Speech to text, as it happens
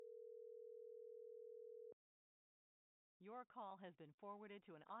Your call has been forwarded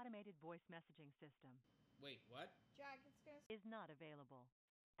to an automated voice messaging system. Wait, what? Jack, it's gonna. Is not available.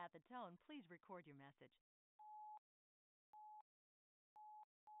 At the tone, please record your message.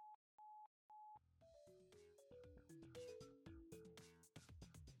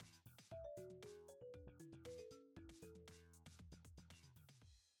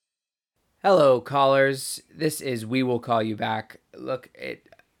 Hello, callers. This is We Will Call You Back. Look,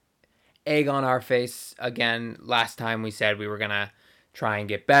 egg on our face again. Last time we said we were gonna try and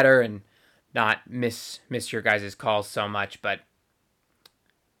get better and not miss your guys' calls so much, but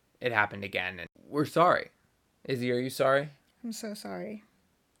it happened again, and we're sorry. Izzy, are you sorry? I'm so sorry.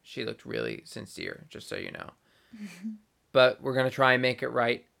 She looked really sincere, just so you know. But we're gonna try and make it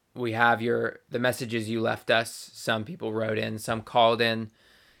right. We have the messages you left us. Some people wrote in, some called in,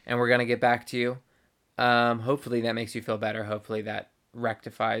 and we're gonna get back to you. Hopefully that makes you feel better. Hopefully that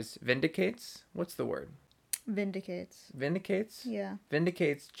rectifies, vindicates. What's the word? Vindicates. Vindicates. Yeah.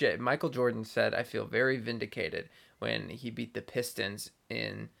 Vindicates. Michael Jordan said, "I feel very vindicated" when he beat the Pistons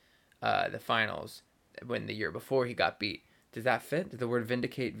in the finals. When the year before he got beat. Does that fit? Does the word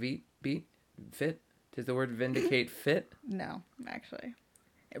vindicate fit? Does the word vindicate fit? No, actually.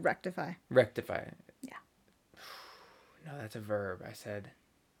 Rectify. Rectify. Yeah. No, that's a verb. I said.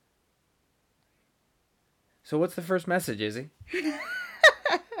 So what's the first message, Izzy?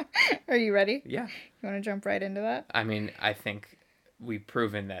 Are you ready? Yeah. You want to jump right into that? I mean, I think we've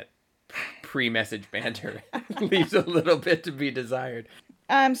proven that pre-message banter leaves a little bit to be desired.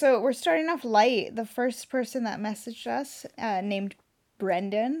 So we're starting off light. The first person that messaged us, named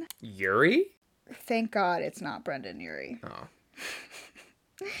Brendan. Yuri? Thank God it's not Brendan Urie. Oh.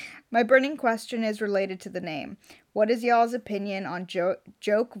 My burning question is related to the name. What is y'all's opinion on joke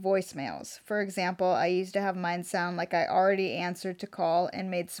voicemails? For example, I used to have mine sound like I already answered to call and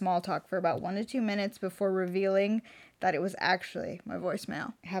made small talk for about 1 to 2 minutes before revealing that it was actually my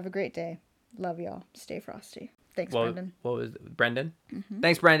voicemail. Have a great day. Love y'all. Stay frosty. Thanks, Brendan. What was Brendan? Mm-hmm.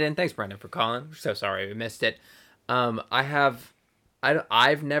 Thanks, Brendan. Thanks, Brendan, for calling. We're so sorry we missed it. I've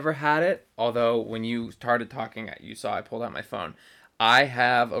never had it. Although when you started talking, you saw I pulled out my phone. I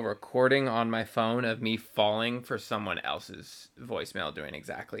have a recording on my phone of me falling for someone else's voicemail doing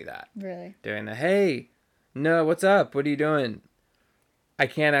exactly that. Really? Doing the, hey, no, what's up? What are you doing? I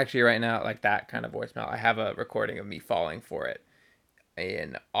can't actually right now, like that kind of voicemail. I have a recording of me falling for it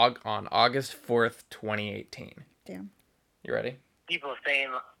on August 4th, 2018. Damn. You ready? People saying,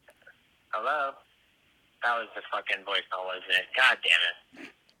 hello? That was the fucking voicemail, wasn't it? God damn it.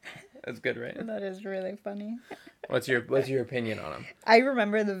 That's good, right? That is really funny. What's your opinion on them? I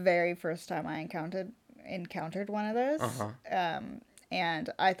remember the very first time I encountered one of those. Uh-huh. And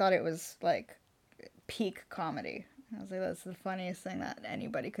I thought it was like peak comedy. I was like, that's the funniest thing that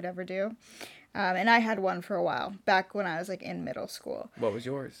anybody could ever do. And I had one for a while, back when I was like in middle school. What was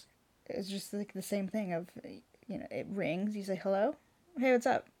yours? It was just like the same thing of, it rings, you say hello, hey, what's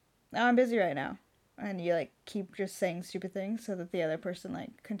up? Oh, I'm busy right now. And you like keep just saying stupid things so that the other person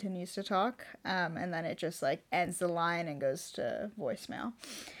like continues to talk. And then it just like ends the line and goes to voicemail.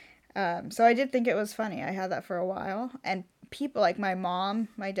 So I did think it was funny. I had that for a while. And people like my mom,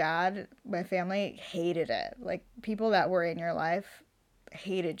 my dad, my family hated it. Like people that were in your life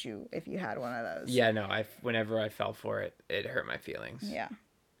hated you if you had one of those. Yeah, no, whenever I fell for it, it hurt my feelings. Yeah.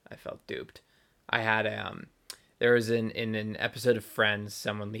 I felt duped. I had there was in an episode of Friends,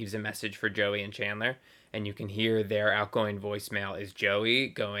 someone leaves a message for Joey and Chandler, and you can hear their outgoing voicemail is Joey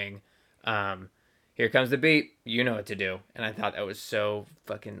going, here comes the beep, you know what to do. And I thought that was so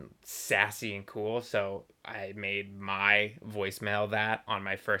fucking sassy and cool, so I made my voicemail that on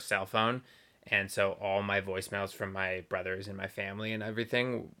my first cell phone. And so all my voicemails from my brothers and my family and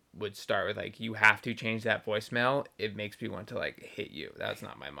everything would start with like, you have to change that voicemail. It makes me want to like hit you. That's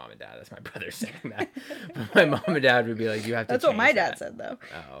not my mom and dad. That's my brother saying that. But my mom and dad would be like, you have to That's change what my dad that. said though.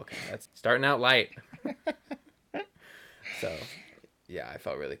 Oh, okay. That's starting out light. So yeah, I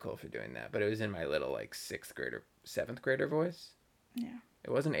felt really cool for doing that. But it was in my little like 6th grader, 7th grader voice. Yeah. It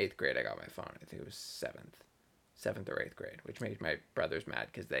wasn't 8th grade I got my phone. I think it was 7th or 8th grade, which made my brothers mad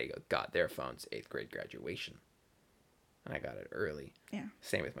because they got their phones 8th grade graduation. And I got it early. Yeah.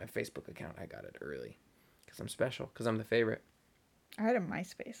 Same with my Facebook account. I got it early because I'm special, because I'm the favorite. I had a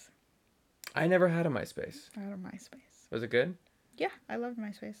MySpace. I never had a MySpace. I had a MySpace. Was it good? Yeah, I loved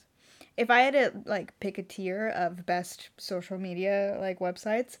MySpace. If I had to like pick a tier of best social media like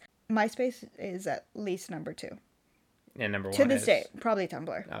websites, MySpace is at least number 2. And number 1 to this day, probably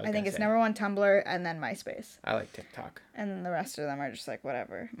Tumblr. I think it's number 1 Tumblr and then MySpace. I like TikTok. And then the rest of them are just like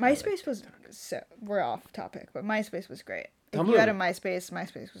whatever. MySpace was we're off topic, but MySpace was great. If Tumblr, you had a MySpace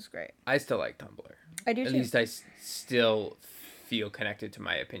was great. I still like Tumblr. I do At too. least I still feel connected to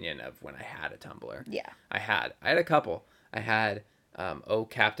my opinion of when I had a Tumblr. Yeah. I had a couple. I had Oh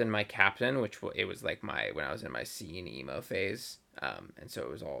Captain My Captain, which it was like when I was in my scene emo phase. And so it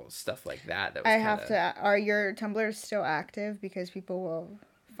was all stuff like that. That was I have to. Are your Tumblrs still active? Because people will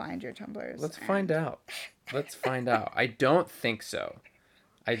find your Tumblrs. Let's find out. Let's find out. I don't think so.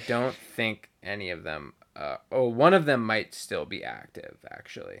 I don't think any of them. One of them might still be active,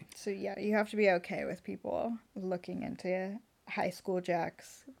 actually. So yeah, you have to be okay with people looking into high school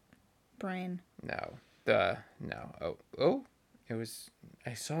Jack's brain. No. No. Oh. It was.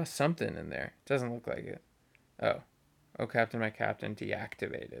 I saw something in there. It doesn't look like it. Oh, Captain My Captain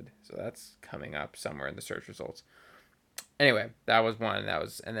deactivated. So that's coming up somewhere in the search results. Anyway, that was one.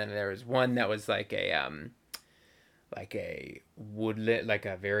 And then there was one that was like a woodland, like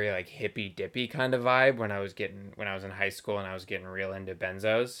a very like hippy dippy kind of vibe when I was in high school and I was getting real into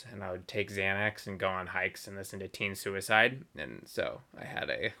benzos, and I would take Xanax and go on hikes and listen to Teen Suicide. And so I had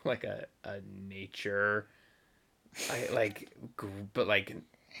a nature, but like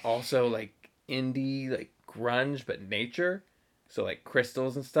also like indie, like grunge, but nature. So like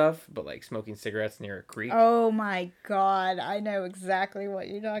crystals and stuff, but like smoking cigarettes near a creek. Oh my god, I know exactly what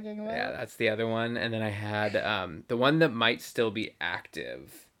you're talking about. Yeah, that's the other one. And then I had the one that might still be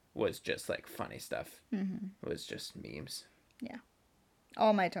active was just like funny stuff. Mm-hmm. It was just memes. Yeah.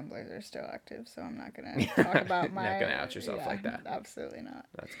 All my Tumblrs are still active, so I'm not going to talk about my... You're not going to out yourself like that. Absolutely not.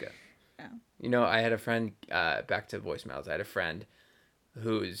 That's good. Yeah. You know, I had a friend, back to voicemails, I had a friend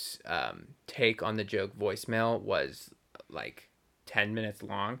whose take on the joke voicemail was like 10 minutes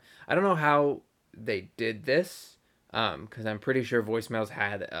long. I don't know how they did this, because I'm pretty sure voicemails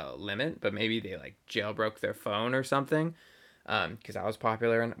had a limit, but maybe they like jailbroke their phone or something, because I was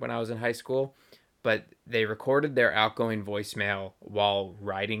popular when I was in high school. But they recorded their outgoing voicemail while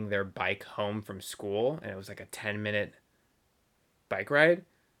riding their bike home from school, and it was like a 10-minute bike ride.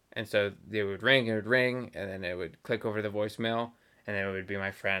 And so they would ring, and then it would click over the voicemail, and then it would be my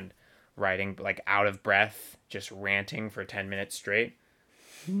friend riding like out of breath, just ranting for 10 minutes straight.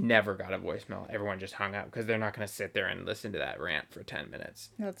 Never got a voicemail. Everyone just hung up because they're not going to sit there and listen to that rant for 10 minutes.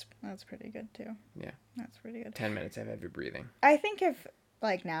 That's pretty good too. Yeah. That's pretty good. 10 minutes of heavy breathing. I think if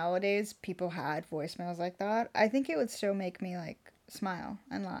like nowadays people had voicemails like that, I think it would still make me like smile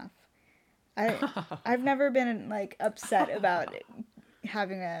and laugh. I've never been like upset about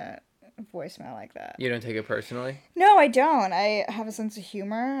having a voicemail like that. You don't take it personally? No, I don't. I have a sense of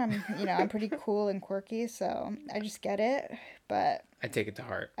humor. I'm pretty cool and quirky, so I just get it. But I take it to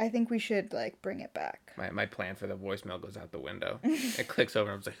heart. I think we should like bring it back. My plan for the voicemail goes out the window. It clicks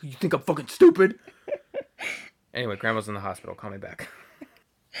over and I was like, you think I'm fucking stupid? Anyway, grandma's in the hospital. Call me back.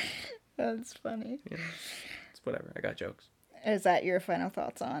 That's funny. Yeah. It's whatever. I got jokes. Is that your final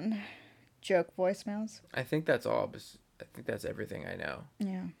thoughts on joke voicemails? I think that's all. I think that's everything I know.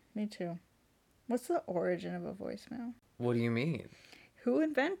 Yeah, me too. What's the origin of a voicemail? What do you mean? Who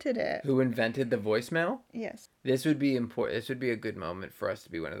invented it? Who invented the voicemail? Yes. This would be important. This would be a good moment for us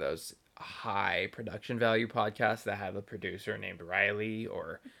to be one of those high production value podcasts that have a producer named Riley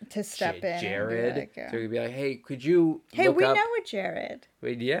or to step in. Jared. Like, yeah. So we'd be like, hey, could you Hey, look we up... know a Jared.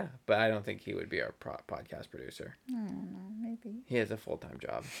 Yeah, but I don't think he would be our podcast producer. I don't know, maybe. He has a full-time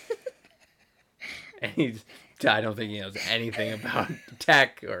job. And I don't think he knows anything about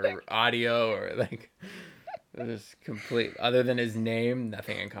tech or audio or like, just complete, other than his name,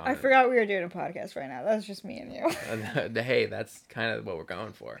 nothing in common. I forgot we were doing a podcast right now. That's just me and you. Hey, that's kind of what we're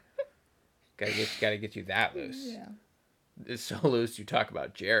going for. Gotta get you that loose. Yeah. It's so loose you talk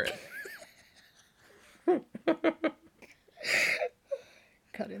about Jared.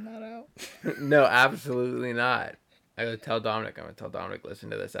 Cutting that out. No, absolutely not. I'm gonna tell Dominic, listen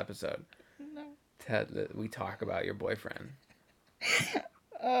to this episode. No. We talk about your boyfriend.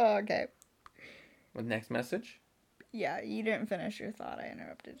 Oh, okay. What next message? Yeah, you didn't finish your thought. I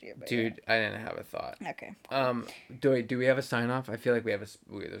interrupted you. But Dude, I didn't have a thought. Okay. Do we have a sign off? I feel like there's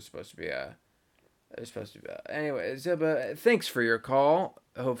supposed to be a. Anyway, but thanks for your call.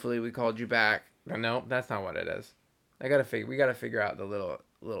 Hopefully we called you back. No, that's not what it is. We gotta figure out the little.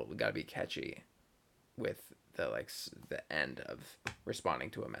 We gotta be catchy, with the end of responding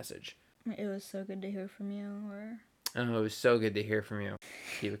to a message. It was so good to hear from you, or... Oh, it was so good to hear from you.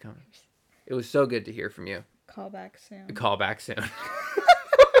 Keep it coming. It was so good to hear from you. Call back soon. Call back soon.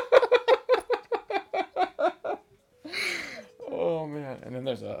 Oh, man. And then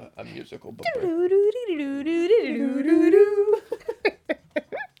there's a musical book.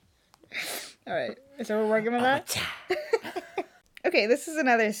 All right. So we're working with that? Okay, this is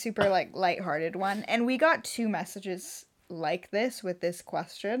another super, lighthearted one. And we got 2 messages like this with this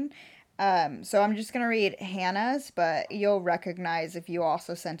question. So I'm just going to read Hannah's, but you'll recognize if you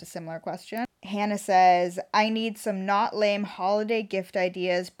also sent a similar question. Hannah says, I need some not lame holiday gift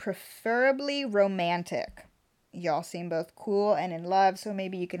ideas, preferably romantic. Y'all seem both cool and in love, so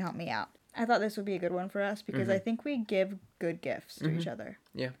maybe you can help me out. I thought this would be a good one for us because I think we give good gifts to each other.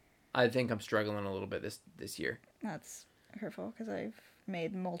 Yeah. I think I'm struggling a little bit this year. That's hurtful because I've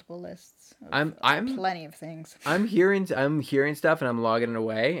made multiple lists of I'm plenty of things. I'm hearing stuff and I'm logging it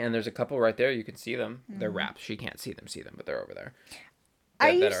away, and there's a couple right there. You can see them. They're wrapped. She can't see them, but they're over there.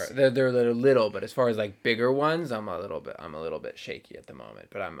 They're little, but as far as like bigger ones, I'm a little bit shaky at the moment,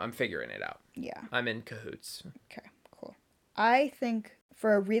 but I'm figuring it out. Yeah. I'm in cahoots. Okay, cool. I think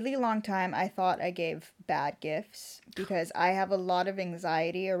for a really long time, I thought I gave bad gifts because I have a lot of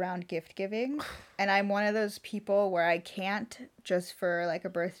anxiety around gift giving. And I'm one of those people where I can't just for like a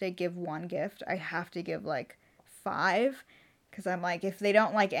birthday give one gift. I have to give like 5 because I'm like, if they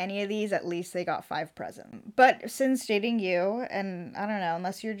don't like any of these, at least they got 5 presents. But since dating you, and I don't know,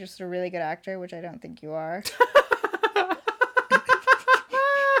 unless you're just a really good actor, which I don't think you are.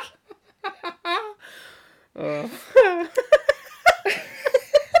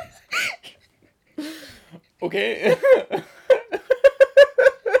 Okay.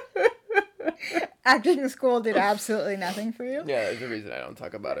 Acting school did absolutely nothing for you. Yeah, there's a reason I don't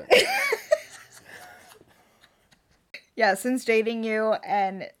talk about it. Yeah, since dating you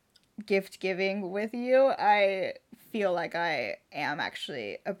and gift giving with you, I feel like I am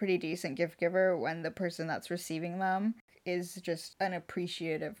actually a pretty decent gift giver when the person that's receiving them is just an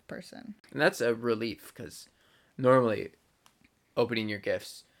appreciative person. And that's a relief because normally opening your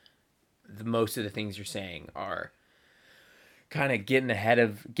gifts, most of the things you're saying are kind of getting ahead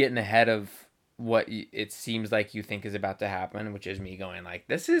of what it seems like you think is about to happen, which is me going like,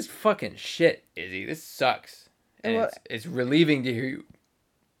 this is fucking shit, Izzy. This sucks. And it's relieving to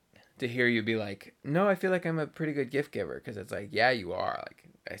hear you be like, no, I feel like I'm a pretty good gift giver, because it's like, yeah, you are. Like,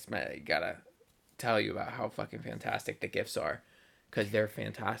 I gotta tell you about how fucking fantastic the gifts are, because they're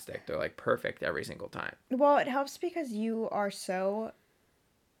fantastic. They're like perfect every single time. Well, it helps because you are so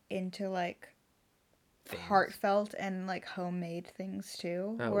into like things. Heartfelt and like homemade things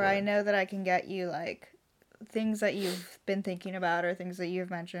too, where I know that I can get you like things that you've been thinking about or things that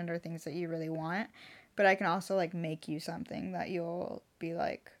you've mentioned or things that you really want, but I can also like make you something that you'll be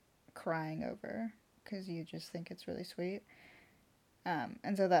like crying over because you just think it's really sweet.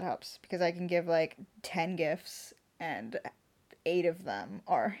 And so that helps because I can give like 10 gifts and 8 of them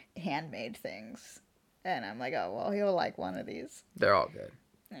are handmade things, and I'm like, oh well, he'll like one of these. They're all good.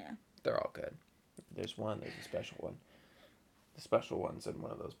 Yeah, they're all good. There's a special one. The special one's in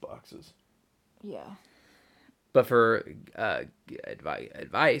one of those boxes. Yeah. But for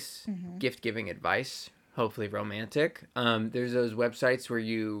advice, gift-giving advice, hopefully romantic, there's those websites where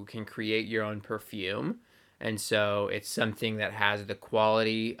you can create your own perfume. And so it's something that has the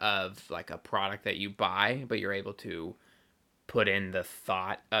quality of like a product that you buy, but you're able to put in the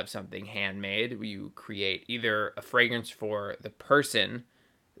thought of something handmade. You create either a fragrance for the person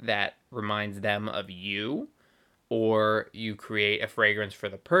that reminds them of you, or you create a fragrance for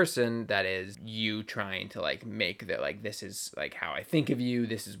the person that is you trying to like make the like, this is like how I think of you,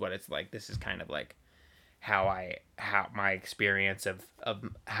 this is what it's like, this is kind of like how my experience of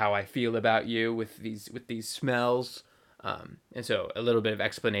how I feel about you with these smells, and so a little bit of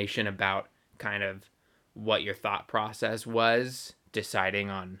explanation about kind of what your thought process was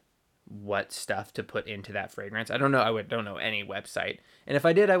deciding on what stuff to put into that fragrance. I don't know any website, and if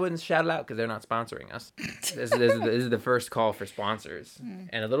I did, I wouldn't shout it out because they're not sponsoring us. This is the first call for sponsors,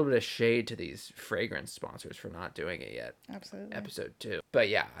 and a little bit of shade to these fragrance sponsors for not doing it yet. Absolutely. Episode 2, but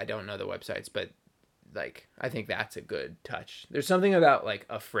yeah, I don't know the websites, but like I think that's a good touch. There's something about like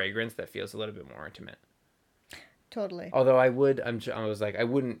a fragrance that feels a little bit more intimate. Totally. Although I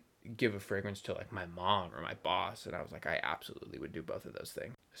wouldn't give a fragrance to like my mom or my boss, and I was like, I absolutely would do both of those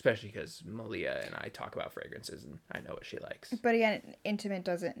things, especially because Malia and I talk about fragrances and I know what she likes. But again, intimate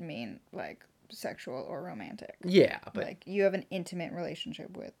doesn't mean like sexual or romantic. Yeah, but like you have an intimate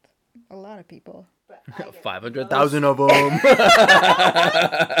relationship with a lot of people. 500,000 of them.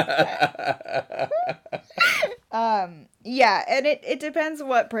 Yeah, and it depends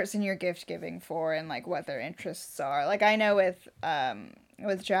what person you're gift giving for and like what their interests are. Like I know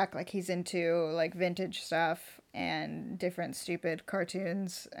with Jack, like he's into like vintage stuff and different stupid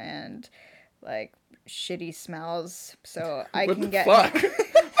cartoons and like shitty smells. So I what can the get fuck?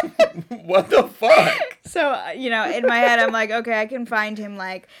 What the fuck? So, in my head I'm like, okay, I can find him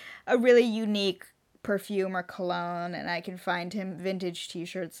like a really unique perfume or cologne, and I can find him vintage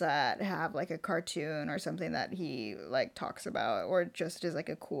t-shirts that have like a cartoon or something that he like talks about, or just is like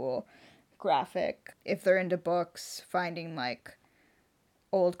a cool graphic. If they're into books, finding like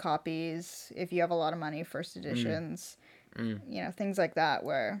old copies, if you have a lot of money, first editions, you know, things like that,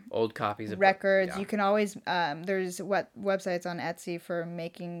 where Old copies of records, yeah. you can always, there's websites on Etsy for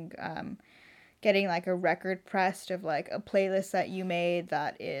making, getting like a record pressed of like a playlist that you made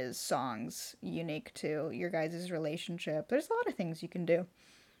that is songs unique to your guys' relationship. There's a lot of things you can do.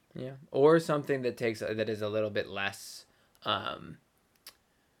 Yeah, or something that is a little bit less,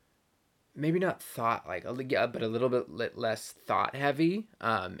 maybe not thought like yeah, but a little bit less thought heavy.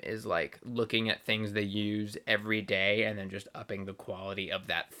 Is like looking at things they use every day and then just upping the quality of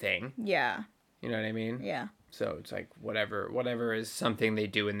that thing. Yeah. You know what I mean? Yeah. So it's like whatever is something they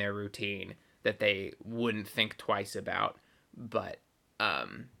do in their routine that they wouldn't think twice about, but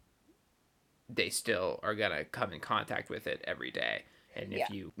they still are gonna come in contact with it every day. And if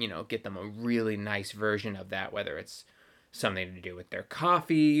you get them a really nice version of that, whether it's something to do with their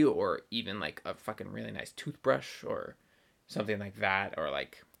coffee or even like a fucking really nice toothbrush or something like that, or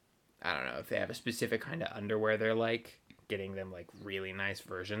like, I don't know, if they have a specific kind of underwear they're like, getting them like really nice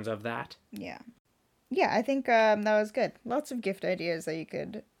versions of that. Yeah. Yeah, I think that was good. Lots of gift ideas that you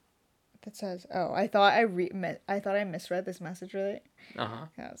could. That says, "Oh, I thought I misread this message really."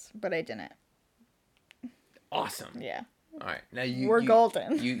 Yes, but I didn't. Awesome. Yeah. All right, now We're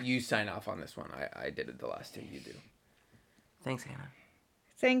golden. You sign off on this one. I did it the last two. You do. Thanks, Hannah.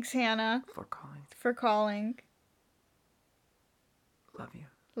 Thanks, Hannah, For calling. for calling. Love you.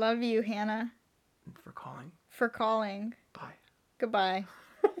 Love you, Hannah. For calling. For calling. Bye. Goodbye.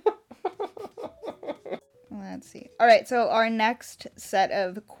 Let's see. All right, so our next set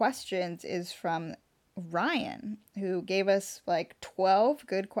of questions is from Ryan, who gave us like 12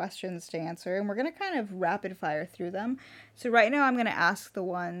 good questions to answer, and we're going to kind of rapid fire through them. So right now I'm going to ask the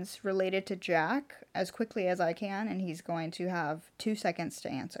ones related to Jack as quickly as I can, and he's going to have 2 seconds to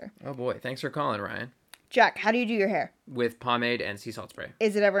answer. Oh boy, thanks for calling, Ryan. Jack, how do you do your hair? With pomade and sea salt spray.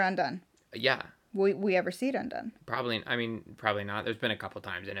 Is it ever undone? Yeah. Will we ever see it undone? Probably not. There's been a couple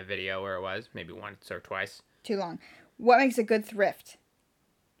times in a video where it was, maybe once or twice. Too long. What makes a good thrift?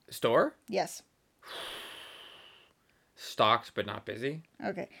 Store? Yes. Stocked but not busy.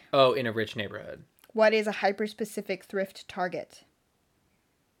 Okay. Oh, in a rich neighborhood. What is a hyper-specific thrift target?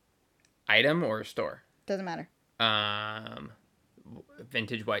 Item or store? Doesn't matter.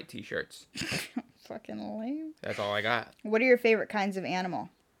 Vintage white t-shirts. Fucking lame. That's all I got. What are your favorite kinds of animal?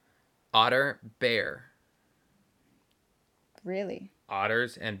 Otter, bear. Really?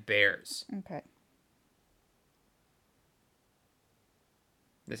 Otters and bears. Okay.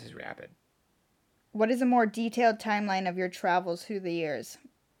 This is rapid. What is a more detailed timeline of your travels through the years?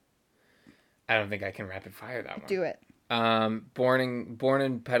 I don't think I can rapid fire that one. Do it. Born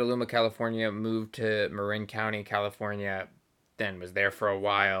in Petaluma, California, moved to Marin County, California, then was there for a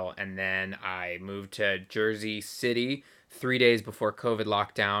while, and then I moved to Jersey City 3 days before COVID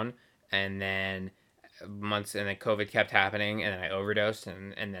lockdown, and then COVID kept happening, and then I overdosed,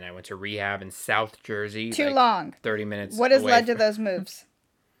 and then I went to rehab in South Jersey. Too long. 30 minutes. What has led to those moves?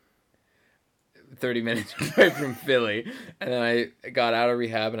 30 minutes away from Philly, and then I got out of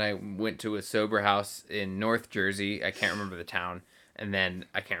rehab and I went to a sober house in North Jersey. I can't remember the town, and then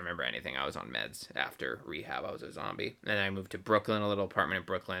I can't remember anything. I was on meds after rehab. I was a zombie. And then I moved to Brooklyn, a little apartment in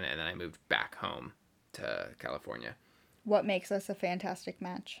Brooklyn, and then I moved back home to California. What makes us a fantastic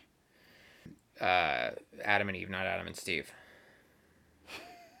match? Adam and Eve, not Adam and Steve.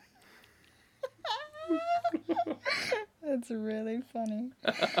 That's really funny.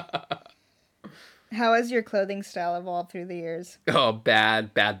 How has your clothing style evolved through the years? Oh,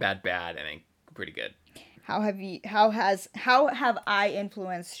 bad. I think pretty good. How have I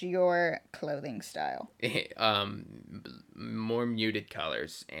influenced your clothing style? More muted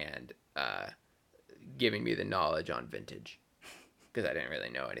colors and giving me the knowledge on vintage because I didn't really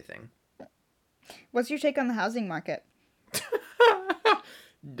know anything. What's your take on the housing market?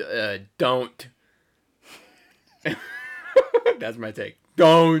 Don't. That's my take.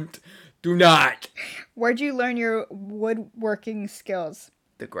 Don't. Do not. Where'd you learn your woodworking skills?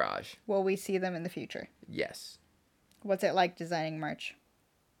 The garage. Will we see them in the future? Yes. What's it like designing merch?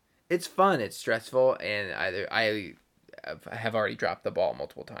 It's fun. It's stressful, and I have already dropped the ball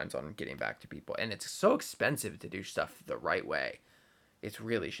multiple times on getting back to people, and it's so expensive to do stuff the right way. It's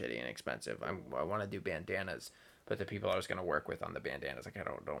really shitty and expensive. I want to do bandanas, but the people I was going to work with on the bandanas, like I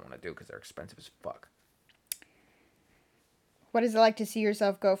don't want to do because they're expensive as fuck. What is it like to see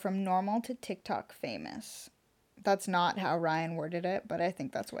yourself go from normal to TikTok famous? That's not how Ryan worded it, but I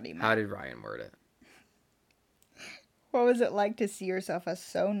think that's what he meant. How did Ryan word it? What was it like to see yourself as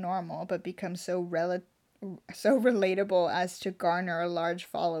so normal but become so relatable as to garner a large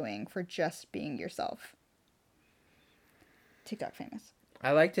following for just being yourself? TikTok famous.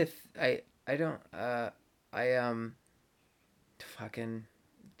 I like to. I don't. Fucking.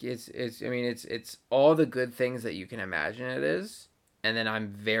 It's. I mean, it's all the good things that you can imagine it is, and then I'm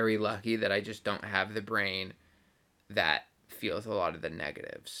very lucky that I just don't have the brain that feels a lot of the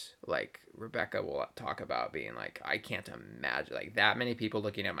negatives. Like Rebecca will talk about being like, I can't imagine like that many people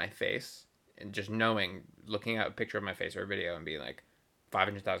looking at my face and just knowing, looking at a picture of my face or a video and being like,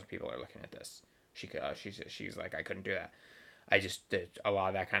 500,000 people are looking at this. She's like, I couldn't do that. I just did a lot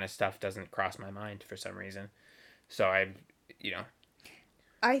of that kind of stuff doesn't cross my mind for some reason. So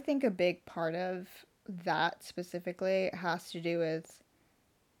I think a big part of that specifically has to do with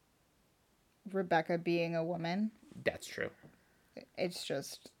Rebecca being a woman. That's true. It's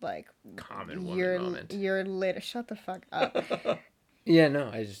just like Common woman moment. You're lit. Shut the fuck up. Yeah, no,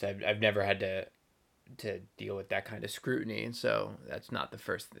 I've never had to deal with that kind of scrutiny, and so that's not the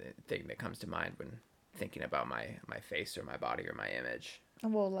first thing that comes to mind when thinking about my face or my body or my image.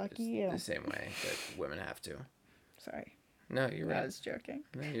 Well, lucky you. The same way that women have to. Sorry. No, you're right. I was joking.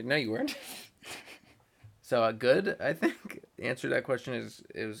 No, you weren't. So good, I think. The answer to that question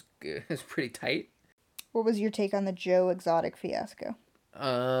is pretty tight. What was your take on the Joe Exotic fiasco?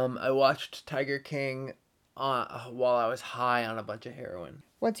 I watched Tiger King while I was high on a bunch of heroin.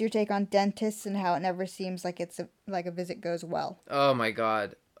 What's your take on dentists and how it never seems like like a visit goes well? Oh my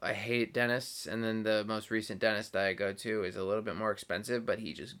god. I hate dentists, and then the most recent dentist that I go to is a little bit more expensive, but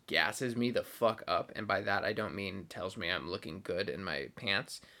he just gasses me the fuck up, and by that I don't mean tells me I'm looking good in my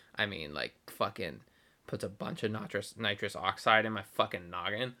pants. I mean, like, fucking puts a bunch of nitrous oxide in my fucking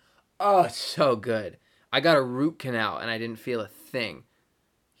noggin. Oh, it's so good. I got a root canal, and I didn't feel a thing.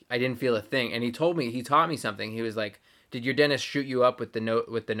 And he taught me something. He was like, did your dentist shoot you up with the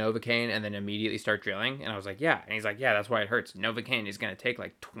Novocaine and then immediately start drilling? And I was like, yeah. And he's like, yeah, that's why it hurts. Novocaine is going to take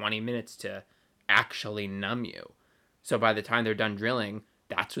like 20 minutes to actually numb you. So by the time they're done drilling,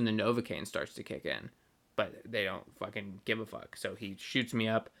 that's when the Novocaine starts to kick in. But they don't fucking give a fuck. So he shoots me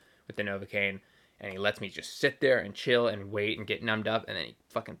up with the Novocaine and he lets me just sit there and chill and wait and get numbed up. And then he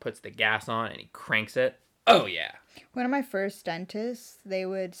fucking puts the gas on and he cranks it. Oh, yeah. One of my first dentists, they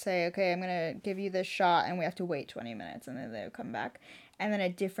would say, okay, I'm going to give you this shot and we have to wait 20 minutes. And then they would come back. And then a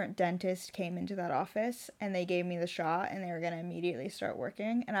different dentist came into that office and they gave me the shot and they were going to immediately start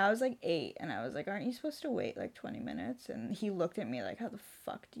working. And I was like 8 and I was like, aren't you supposed to wait like 20 minutes? And he looked at me like, how the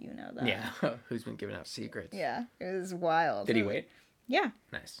fuck do you know that? Yeah. Who's been giving out secrets? Yeah. It was wild. Did he wait? Yeah.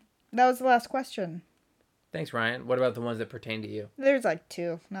 Nice. That was the last question. Thanks, Ryan. What about the ones that pertain to you? There's like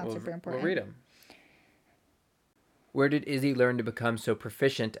 2. Not super important. We'll read them. Where did Izzy learn to become so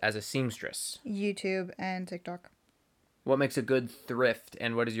proficient as a seamstress? YouTube and TikTok. What makes a good thrift,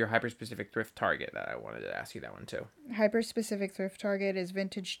 and what is your hyper-specific thrift target? That I wanted to ask you that one too. Hyper-specific thrift target is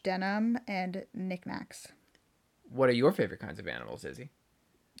vintage denim and knickknacks. What are your favorite kinds of animals, Izzy?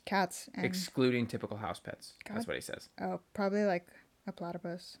 Cats. And excluding typical house pets. Cat? That's what he says. Oh, probably like a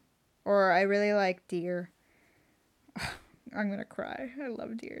platypus. Or I really like deer. I'm going to cry. I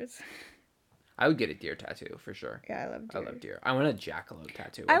love deers. I would get a deer tattoo for sure. Yeah, I love deer. I love deer. I want a jackalope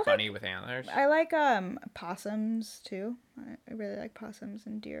tattoo. Bunny with antlers. I like possums too. I really like possums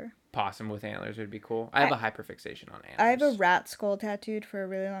and deer. Possum with antlers would be cool. I have a hyperfixation on antlers. I have a rat skull tattooed for a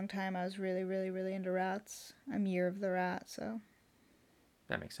really long time. I was really, really, really into rats. I'm Year of the Rat, so.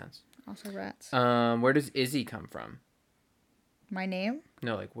 That makes sense. Also rats. Where does Izzy come from? My name?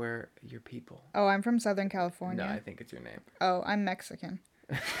 No, like where your people. Oh, I'm from Southern California. No, I think it's your name. Oh, I'm Mexican.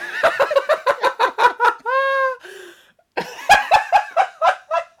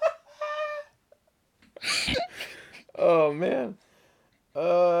 Oh man.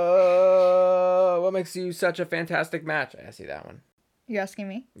 What makes you such a fantastic match? I asked you that one. You asking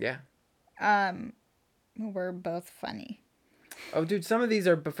me? Yeah. We're both funny. Oh, dude, some of these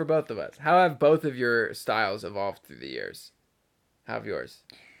are for both of us. How have both of your styles evolved through the years? How have yours?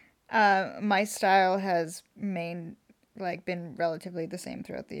 My style has been relatively the same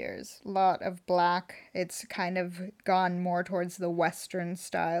throughout the years. A lot of black. It's kind of gone more towards the Western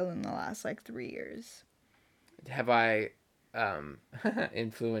style in the last 3 years. Have I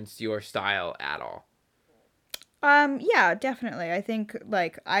influenced your style at all? Yeah, definitely. I think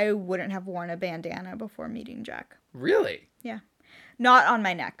I wouldn't have worn a bandana before meeting Jack. Really? Yeah. Not on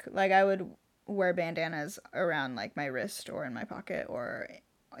my neck. I would wear bandanas around my wrist or in my pocket or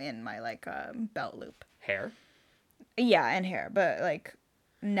in my belt loop. Hair? Yeah, and hair, but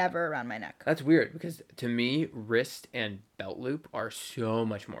never around my neck. That's weird because to me, wrist and belt loop are so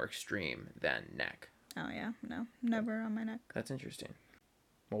much more extreme than neck. Oh, yeah. No, never on my neck. That's interesting.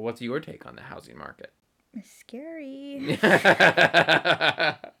 Well, what's your take on the housing market? It's scary.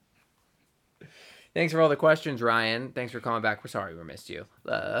 Thanks for all the questions, Ryan. Thanks for calling back. We're sorry we missed you.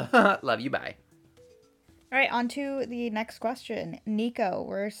 Love you. Bye. All right, on to the next question. Nico,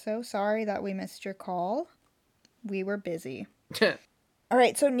 we're so sorry that we missed your call. We were busy. All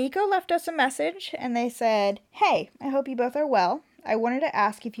right, so Nico left us a message, and they said, "Hey, I hope you both are well. I wanted to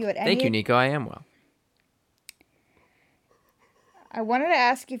ask if you had any... Thank you, Nico. I am well. I wanted to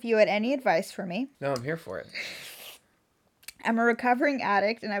ask if you had any advice for me. No, I'm here for it. I'm a recovering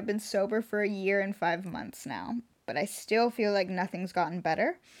addict, and I've been sober for 1 year and 5 months now, but I still feel like nothing's gotten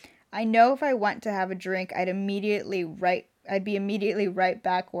better. I know if I went to have a drink, I'd be immediately right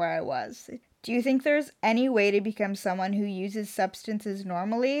back where I was. Do you think there's any way to become someone who uses substances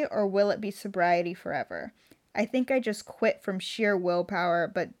normally, or will it be sobriety forever? I think I just quit from sheer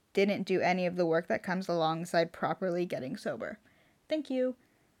willpower, but didn't do any of the work that comes alongside properly getting sober. Thank you."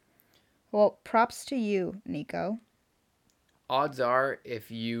 Well, props to you, Nico. Odds are,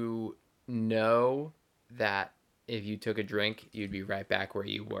 if you know that if you took a drink, you'd be right back where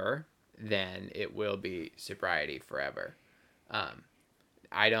you were, then it will be sobriety forever.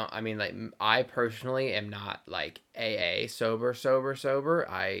 I personally am not like AA sober.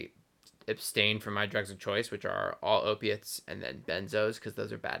 I abstain from my drugs of choice, which are all opiates and then benzos, because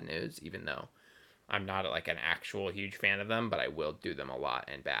those are bad news, even though I'm not like an actual huge fan of them, but I will do them a lot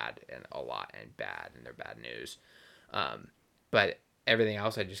and bad, and they're bad news. But everything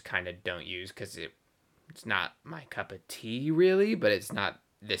else I just kind of don't use because it's not my cup of tea really, but it's not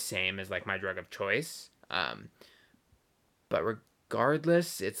the same as like my drug of choice. But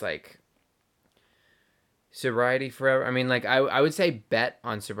regardless, it's like sobriety forever. I mean, like I would say bet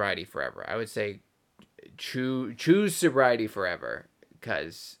on sobriety forever. I would say choose sobriety forever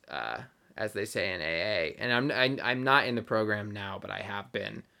because as they say in AA, and I'm not in the program now, but I have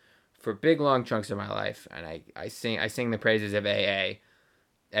been for big long chunks of my life, and I sing the praises of AA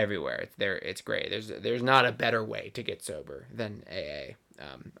everywhere. It's there. It's great. There's not a better way to get sober than AA.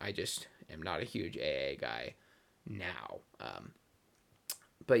 I just am not a huge AA guy now.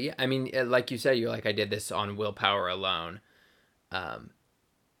 But yeah, I mean, like you said, you're like, I did this on willpower alone,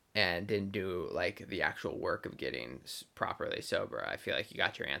 and didn't do like the actual work of getting properly sober. I feel like you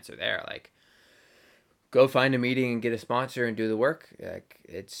got your answer there. Like, go find a meeting and get a sponsor and do the work. Like,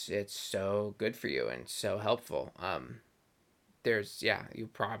 it's so good for you and so helpful. I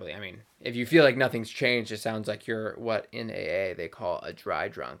mean, if you feel like nothing's changed, it sounds like you're what in AA they call a dry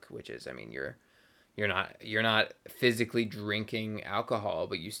drunk, which is, I mean, you're not physically drinking alcohol,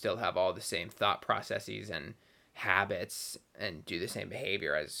 but you still have all the same thought processes and habits and do the same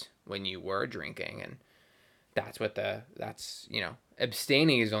behavior as when you were drinking. And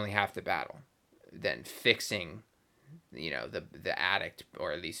abstaining is only half the battle. Then fixing, the addict,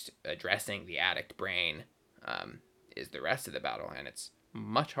 or at least addressing the addict brain, is the rest of the battle. And it's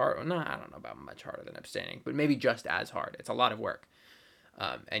much harder. No, I don't know about much harder than abstaining, but maybe just as hard. It's a lot of work.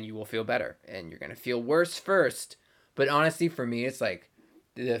 And you will feel better, and you're going to feel worse first. But honestly, for me, it's like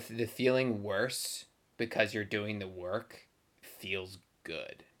the feeling worse because you're doing the work feels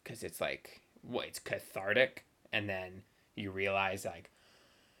good, because it's like, it's cathartic. And then you realize, like,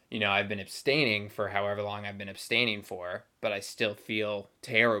 I've been abstaining for however long I've been abstaining for, but I still feel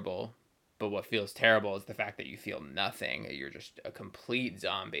terrible. But what feels terrible is the fact that you feel nothing. You're just a complete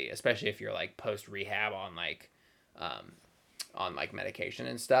zombie, especially if you're like post rehab on medication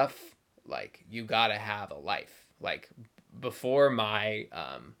and stuff. Like, you gotta have a life. Like, before my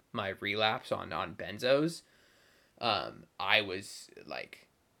my relapse on benzos, I was like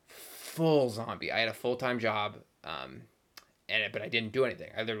full zombie. I had a full-time job, but I didn't do anything.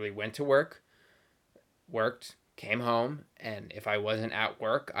 I literally went to work, worked, came home, and if I wasn't at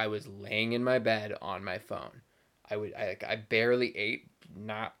work, I was laying in my bed on my phone. I barely ate,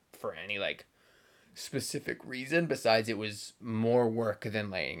 not for any like specific reason besides it was more work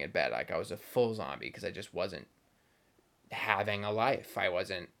than laying in bed. Like, I was a full zombie because I just wasn't having a life. I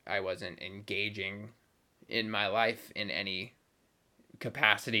wasn't engaging in my life in any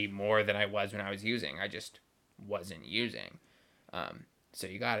capacity more than I was when I was using. I just wasn't using. So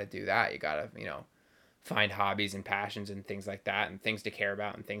you got to do that. You got to, find hobbies and passions and things like that, and things to care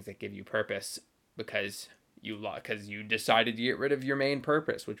about and things that give you purpose, because you decided to get rid of your main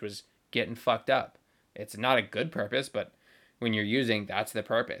purpose, which was getting fucked up. It's not a good purpose, but when you're using, that's the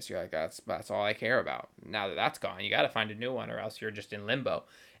purpose. You're like, that's all I care about. Now that that's gone, you got to find a new one, or else you're just in limbo.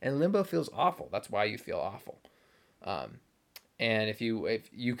 And limbo feels awful. That's why you feel awful. And if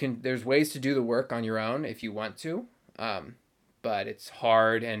you can, there's ways to do the work on your own if you want to. But it's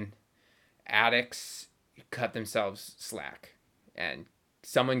hard, and addicts cut themselves slack, and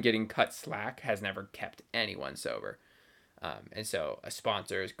someone getting cut slack has never kept anyone sober. And so a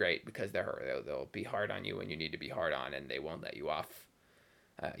sponsor is great because they'll be hard on you when you need to be hard on, and they won't let you off.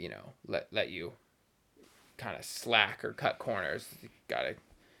 Let you kind of slack or cut corners. You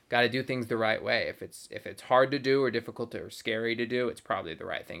gotta do things the right way. If it's hard to do or difficult or scary to do, it's probably the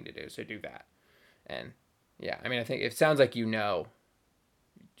right thing to do. So do that. And yeah, I mean, I think it sounds like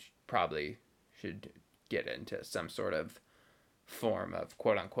probably should get into some sort of form of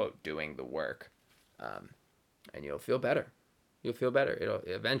quote unquote doing the work, and you'll feel better. You'll feel better.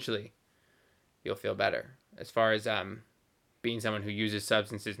 You'll feel better. As far as being someone who uses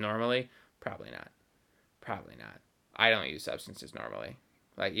substances normally, probably not. Probably not. I don't use substances normally.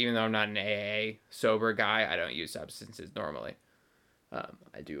 Like, even though I'm not an AA sober guy, I don't use substances normally.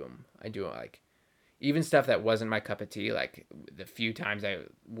 I do them. Like, even stuff that wasn't my cup of tea, like the few times I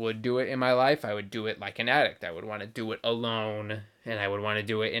would do it in my life, I would do it like an addict. I would want to do it alone, and I would want to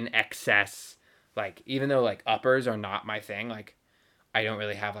do it in excess. Like, even though like uppers are not my thing, like I don't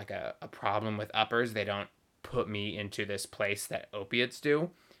really have like a problem with uppers. They don't put me into this place that opiates do.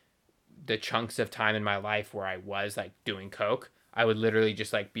 The chunks of time in my life where I was like doing coke, I would literally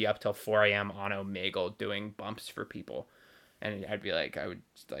just like be up till 4 a.m. on Omegle doing bumps for people. And I'd be like, I would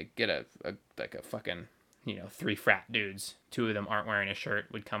like get a fucking, 3 frat dudes. 2 of them aren't wearing a shirt,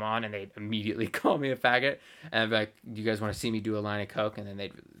 would come on, and they'd immediately call me a faggot. And I'd be like, do you guys want to see me do a line of coke? And then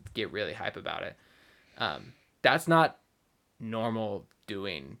they'd get really hype about it. That's not normal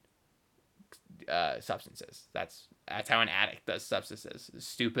doing substances. That's how an addict does substances. It's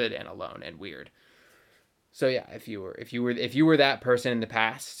stupid and alone and weird. So yeah, if you were that person in the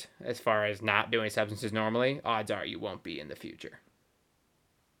past, as far as not doing substances normally, odds are you won't be in the future.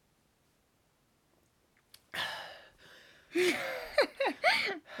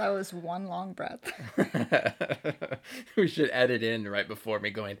 That was one long breath. We should edit in right before me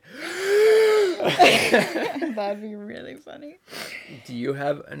going. That'd be really funny. Do you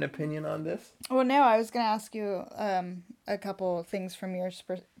have an opinion on this? Well, no, I was going to ask you a couple things from your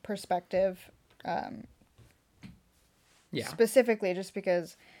perspective. Yeah. Specifically, just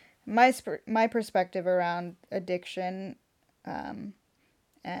because my perspective around addiction and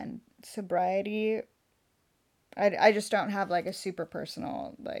sobriety, I just don't have like a super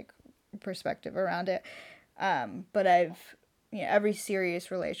personal like perspective around it. But every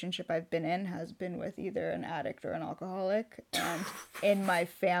serious relationship I've been in has been with either an addict or an alcoholic, and in my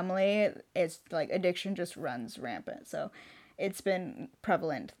family, it's like addiction just runs rampant. So it's been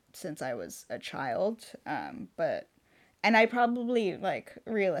prevalent since I was a child. And I probably, like,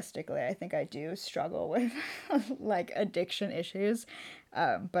 realistically, I think I do struggle with, like, addiction issues.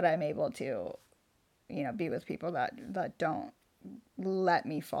 But I'm able to, be with people that don't let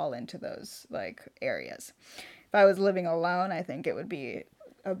me fall into those, like, areas. If I was living alone, I think it would be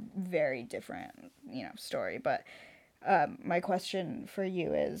a very different, story. But my question for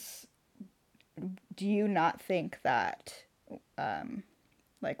you is, do you not think that...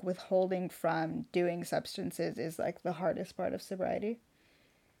 like withholding from doing substances is like the hardest part of sobriety?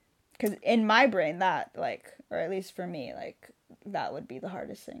 Because in my brain that like, or at least for me, like that would be the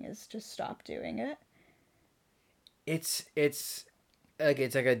hardest thing, is to stop doing it. It's like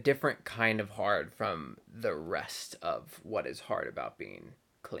a different kind of hard from the rest of what is hard about being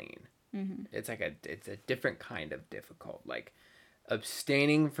clean. Mm-hmm. It's a different kind of difficult. Like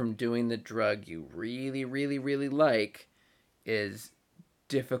abstaining from doing the drug you really, really, really like is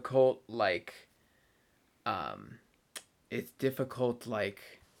difficult. Like it's difficult like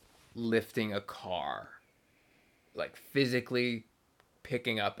lifting a car, like physically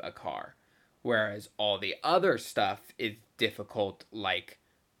picking up a car, whereas all the other stuff is difficult, like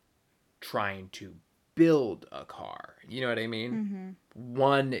trying to build a car. You know what I mean? Mm-hmm.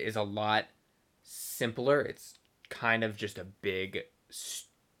 One is a lot simpler. It's kind of just a big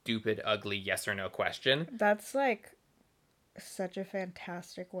stupid ugly yes or no question. That's like such a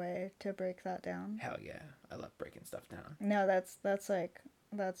fantastic way to break that down. Hell yeah, I love breaking stuff down. No, that's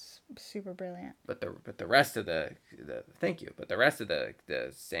super brilliant. But the rest of the thank you. But the rest of the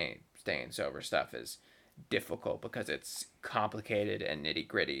staying sober stuff is difficult because it's complicated and nitty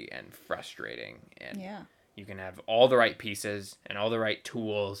gritty and frustrating. And yeah, you can have all the right pieces and all the right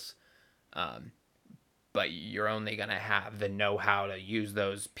tools, but you're only gonna have the know-how to use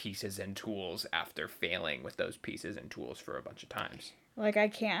those pieces and tools after failing with those pieces and tools for a bunch of times. Like, I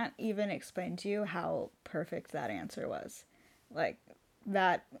can't even explain to you how perfect that answer was. Like,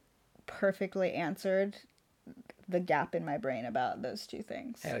 that perfectly answered the gap in my brain about those two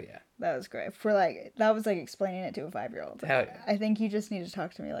things. Hell yeah. That was great. That was like explaining it to a 5-year-old. Hell yeah. I think you just need to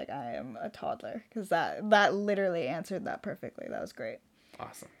talk to me like I am a toddler, because that literally answered that perfectly. That was great.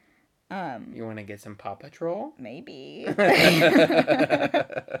 Awesome. You want to get some Paw Patrol? Maybe.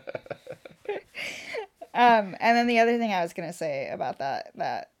 And then the other thing I was gonna say about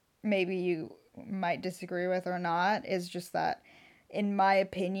that maybe you might disagree with or not, is just that, in my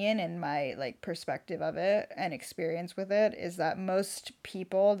opinion and my like perspective of it and experience with it, is that most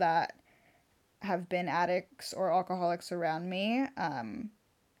people that have been addicts or alcoholics around me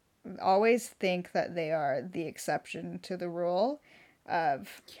always think that they are the exception to the rule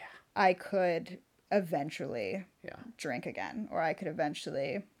of, I could eventually drink again, or I could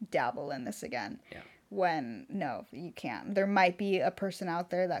eventually dabble in this again. When no, you can't. There might be a person out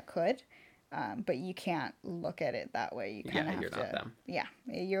there that could, but you can't look at it that way. You kind of have you're to. not them. Yeah,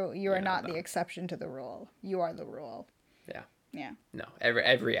 you are not the exception to the rule. You are the rule. Yeah. Yeah. No,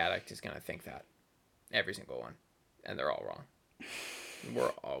 every addict is gonna think that, every single one, and they're all wrong.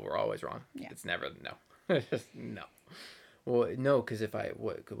 We're always wrong. Yeah. It's never no. Just no. Well, no, because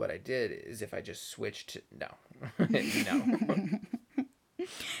what I did is if I just switched to, no. No.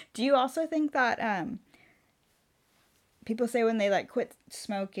 Do you also think that people say when they like quit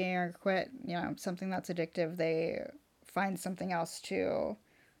smoking or quit, something that's addictive, they find something else to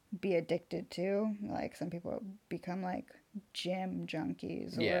be addicted to? Like some people become like gym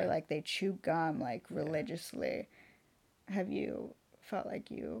junkies, or like they chew gum like religiously. Have you felt like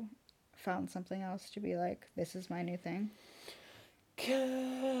you found something else to be like, this is my new thing?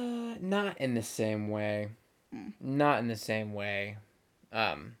 Not in the same way. Not in the same way.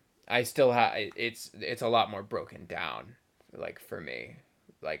 I still have, it's a lot more broken down, like for me,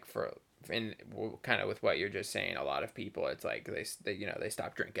 like in kind of with what you're just saying, a lot of people, it's like they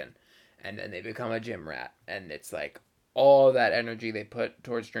stop drinking and then they become a gym rat, and it's like all that energy they put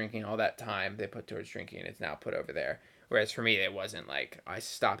towards drinking, all that time they put towards drinking, it's now put over there. Whereas for me, it wasn't like I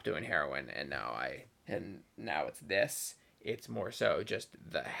stopped doing heroin and now it's this. It's more so just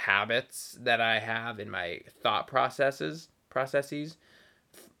the habits that I have in my thought processes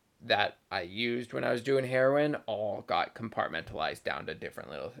that I used when I was doing heroin all got compartmentalized down to different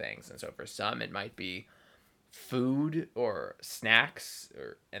little things. And so for some, it might be food or snacks,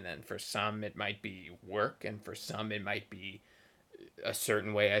 and then for some, it might be work. And for some, it might be a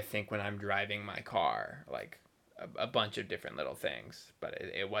certain way I think when I'm driving my car, like a bunch of different little things. But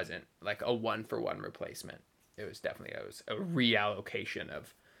it wasn't like a 1-for-1 replacement. It was definitely a reallocation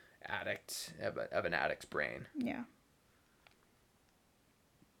of an addict's brain. Yeah.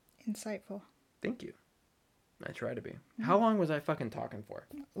 Insightful. Thank you. I try to be. How long was I fucking talking for?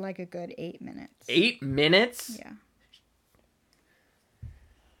 Like a good 8 minutes. 8 minutes? Yeah.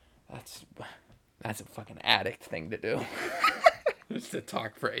 That's a fucking addict thing to do. Just to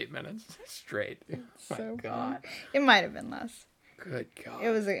talk for 8 minutes straight. So God. It might have been less. Good God. It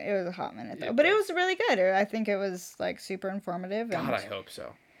was a hot minute though, but it was really good. I think it was like super informative. God, I hope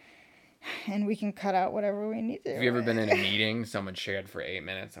so. And we can cut out whatever we need to. Have you ever been in a meeting, someone shared for 8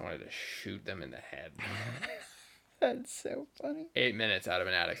 minutes, I wanted to shoot them in the head. That's so funny. 8 minutes out of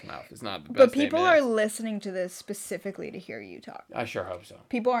an addict's mouth is not the best. But people are listening to this specifically to hear you talk. I sure hope so.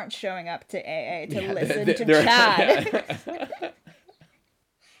 People aren't showing up to AA to listen to Chad.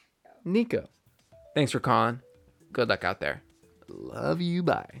 Nico, thanks for calling. Good luck out there. Love you.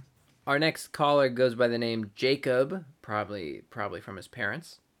 Bye. Our next caller goes by the name Jacob, probably from his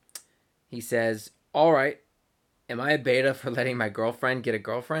parents. He says, "All right, am I a beta for letting my girlfriend get a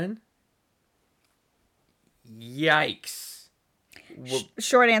girlfriend?" Yikes.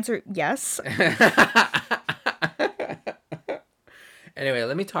 Short answer, yes. Anyway,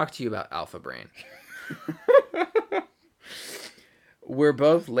 let me talk to you about Alpha Brain. We're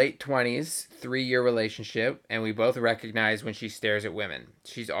both late 20s, 3-year relationship, and we both recognize when she stares at women.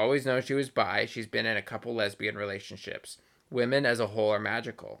 She's always known she was bi. She's been in a couple lesbian relationships. Women as a whole are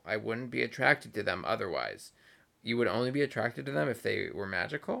magical. I wouldn't be attracted to them otherwise. You would only be attracted to them if they were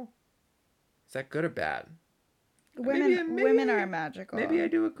magical? Is that good or bad? Women are magical. Maybe I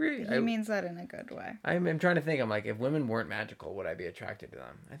do agree. He means that in a good way. I'm trying to think. I'm like, if women weren't magical, would I be attracted to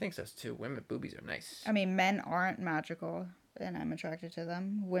them? I think so too. Women boobies are nice. I mean, men aren't magical, and I'm attracted to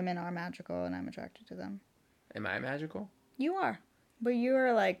them. Women are magical, and I'm attracted to them. Am I magical? You are. But you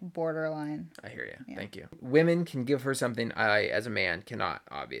are like borderline. I hear you. Yeah. Thank you. Women can give her something I, as a man, cannot,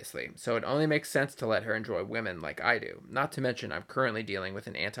 obviously. So it only makes sense to let her enjoy women like I do. Not to mention, I'm currently dealing with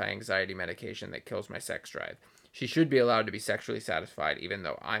an anti-anxiety medication that kills my sex drive. She should be allowed to be sexually satisfied, even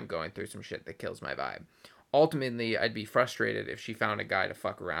though I'm going through some shit that kills my vibe. ultimately, I'd be frustrated if she found a guy to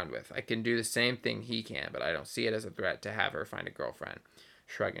fuck around with. I can do the same thing he can, but I don't see it as a threat to have her find a girlfriend.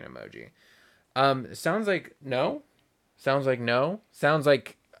 Shrugging emoji. Sounds like no. Sounds like no. Sounds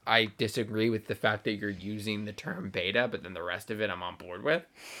like I disagree with the fact that you're using the term beta, but then the rest of it I'm on board with.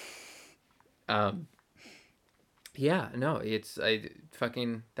 Yeah, no,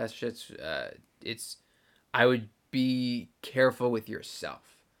 that shit's it's I would be careful with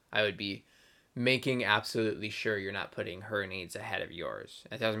yourself. I would be making absolutely sure you're not putting her needs ahead of yours.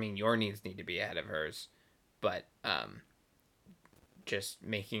 That doesn't mean your needs need to be ahead of hers, but just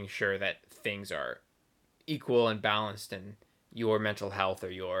making sure that things are equal and balanced, and your mental health or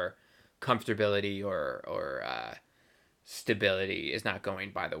your comfortability or stability is not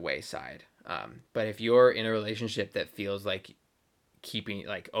going by the wayside. But if you're in a relationship that feels like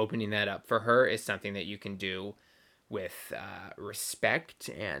opening that up for her is something that you can do with respect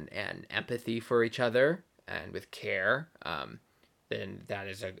and empathy for each other and with care, then that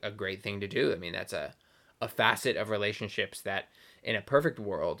is a great thing to do. I mean, that's a facet of relationships that in a perfect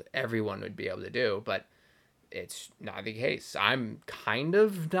world everyone would be able to do, but it's not the case. I'm kind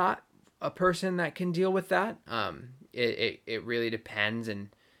of not a person that can deal with that. It really depends, and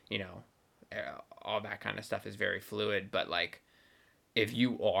all that kind of stuff is very fluid. But like, if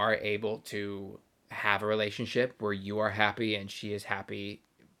you are able to have a relationship where you are happy and she is happy,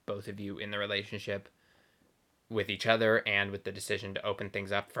 both of you in the relationship with each other and with the decision to open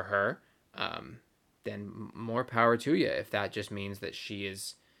things up for her, then more power to you. If that just means that she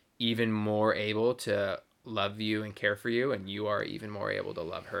is even more able to love you and care for you, and you are even more able to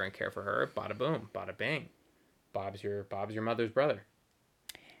love her and care for her, bada boom, bada bang. Bob's your mother's brother.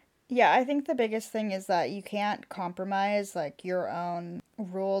 Yeah, I think the biggest thing is that you can't compromise like your own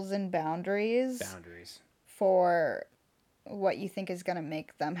rules and boundaries for what you think is going to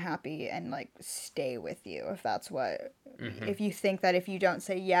make them happy and like stay with you. If that's what if you think that if you don't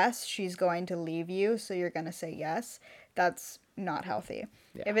say yes, she's going to leave you, so you're going to say yes, that's not healthy.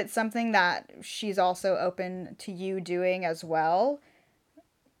 Yeah. If it's something that she's also open to you doing as well,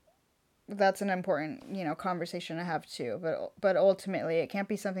 that's an important, conversation to have too. But ultimately, it can't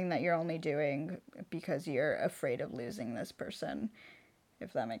be something that you're only doing because you're afraid of losing this person,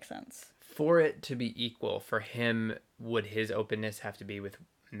 if that makes sense. For it to be equal, for him, would his openness have to be with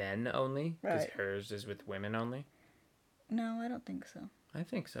men only? Because hers is with women only? No, I don't think so. I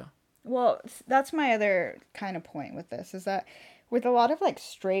think so. Well, that's my other kind of point with this, is that with a lot of like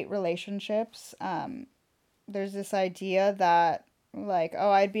straight relationships, there's this idea that like,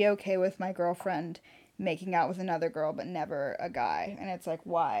 oh, I'd be okay with my girlfriend making out with another girl but never a guy. And it's like,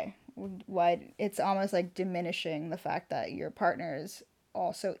 why? It's almost like diminishing the fact that your partner is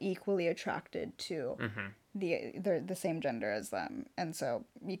also equally attracted to the same gender as them. And so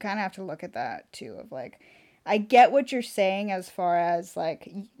you kind of have to look at that too, of like, I get what you're saying as far as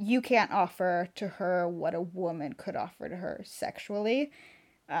like you can't offer to her what a woman could offer to her sexually.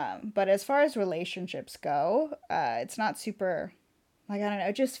 But as far as relationships go, it's not super, like, I don't know,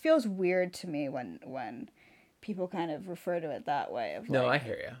 it just feels weird to me when people kind of refer to it that way. No, I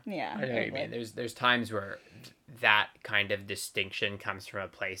hear you. Yeah. I know what you mean. There's times where that kind of distinction comes from a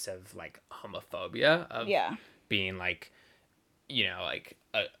place of like homophobia, of being like, like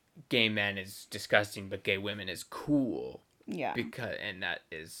gay men is disgusting, but gay women is cool. Yeah. And that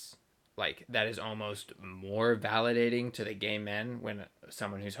is almost more validating to the gay men when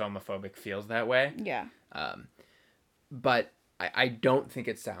someone who's homophobic feels that way. Yeah. But I don't think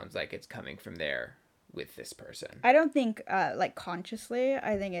it sounds like it's coming from there with this person. I don't think like consciously.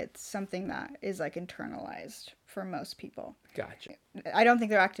 I think it's something that is like internalized for most people. Gotcha. I don't think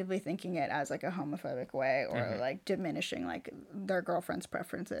they're actively thinking it as like a homophobic way or like diminishing like their girlfriend's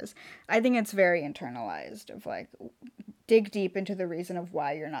preferences. I think it's very internalized, of like, dig deep into the reason of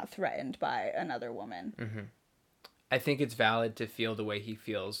why you're not threatened by another woman. I think it's valid to feel the way he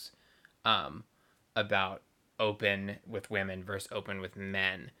feels about open with women versus open with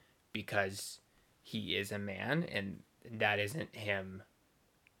men, because he is a man, and that isn't him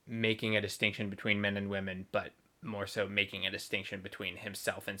making a distinction between men and women, but more so making a distinction between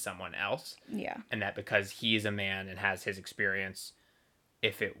himself and someone else. Yeah. And that because he's a man and has his experience,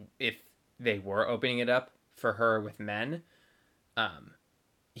 if they were opening it up for her with men,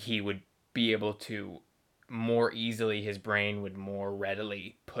 he would be able to more easily, his brain would more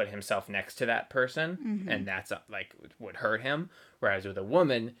readily put himself next to that person, and that's like would hurt him. Whereas with a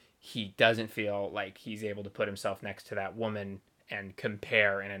woman, he doesn't feel like he's able to put himself next to that woman and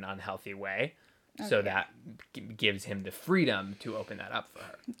compare in an unhealthy way. Okay. So that gives him the freedom to open that up for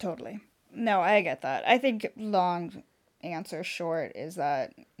her. Totally. No, I get that. I think long answer short is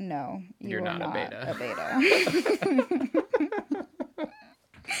that no, You're are not a not beta.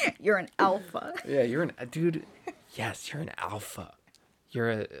 You're an alpha. Yeah, you're an dude. Yes, you're an alpha. You're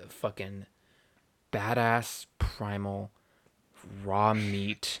a fucking badass primal raw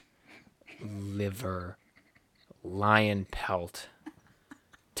meat liver lion pelt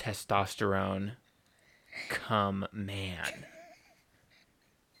testosterone cum man.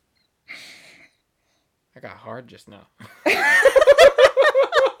 I got hard just now.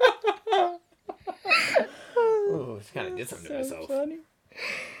 Ooh, it's kind of did something to myself. Funny.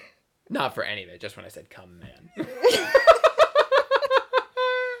 Not for any of it, just when I said cum man.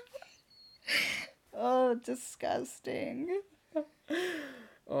 Oh, disgusting.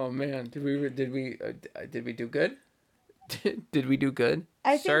 Oh man, did we do good? Did we do good,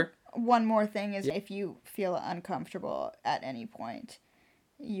 I sir? think one more thing is if you feel uncomfortable at any point,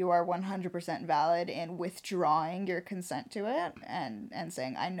 you are 100% valid in withdrawing your consent to it and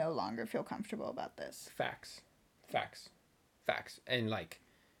saying, I no longer feel comfortable about this. Facts. And like,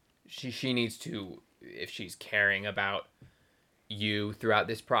 she needs to, if she's caring about you throughout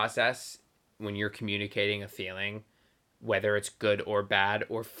this process, when you're communicating a feeling, whether it's good or bad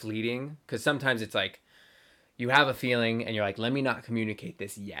or fleeting, because sometimes it's like, you have a feeling and you're like, let me not communicate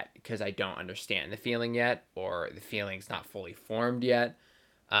this yet because I don't understand the feeling yet, or the feeling's not fully formed yet.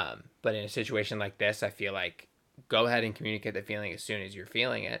 But in a situation like this, I feel like go ahead and communicate the feeling as soon as you're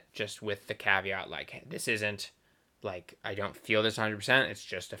feeling it, just with the caveat like, hey, this isn't like, I don't feel this 100%. It's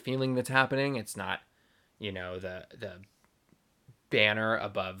just a feeling that's happening. It's not, the banner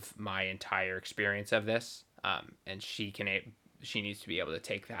above my entire experience of this. And she needs to be able to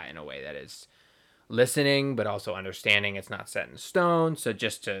take that in a way that is listening, but also understanding it's not set in stone. So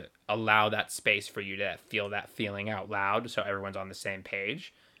just to allow that space for you to feel that feeling out loud, so everyone's on the same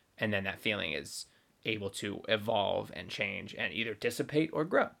page, and then that feeling is able to evolve and change and either dissipate or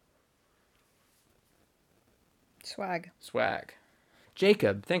grow. Swag.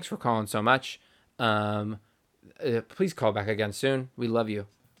 Jacob, thanks for calling so much. Please call back again soon. We love you.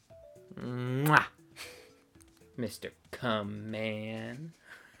 Mwah. Mr. Cum Man.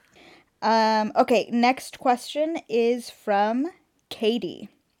 Okay, next question is from Katie.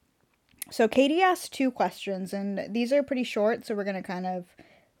 So Katie asked 2 questions, and these are pretty short, so we're going to kind of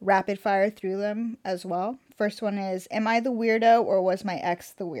rapid fire through them as well. First one is, am I the weirdo or was my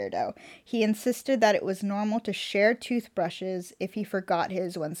ex the weirdo? He insisted that it was normal to share toothbrushes if he forgot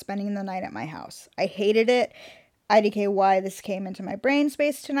his when spending the night at my house. I hated it. IDK why this came into my brain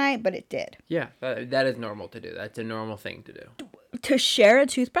space tonight, but it did. Yeah, that is normal to do. That's a normal thing to do. To share a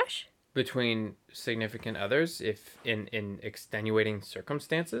toothbrush? Between significant others, if in extenuating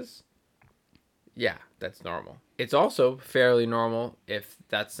circumstances, yeah, that's normal. It's also fairly normal if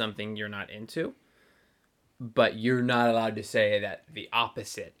that's something you're not into, but you're not allowed to say that the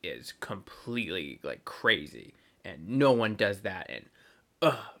opposite is completely like crazy and no one does that, and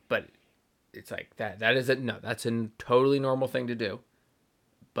but it's like that's a totally normal thing to do,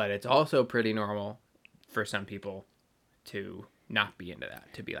 but it's also pretty normal for some people to not be into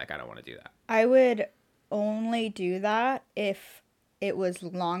that, to be like, I don't want to do that. I would only do that if it was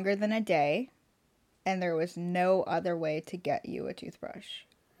longer than a day and there was no other way to get you a toothbrush.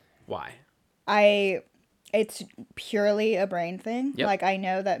 Why? It's purely a brain thing. Yep. Like, I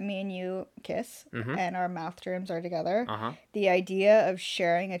know that me and you kiss and our mouth germs are together. Uh-huh. The idea of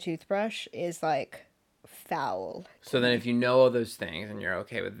sharing a toothbrush is like foul. So then if you know all those things and you're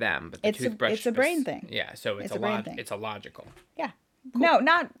okay with them, but the toothbrush... It's a brain thing. Yeah, so it's a logical. Yeah. Cool.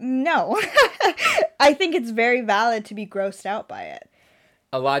 No. I think it's very valid to be grossed out by it.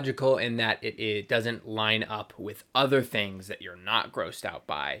 Illogical in that it doesn't line up with other things that you're not grossed out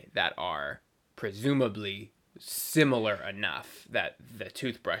by that are presumably similar enough that the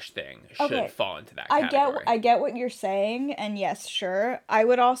toothbrush thing should fall into that category. I get what you're saying, and yes, sure. I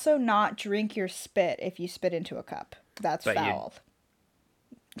would also not drink your spit if you spit into a cup. That's foul.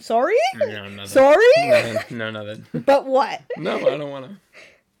 Sorry? No, nothing. Sorry? No, nothing. But what? No, I don't want to.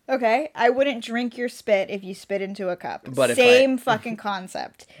 Okay, I wouldn't drink your spit if you spit into a cup. But Same fucking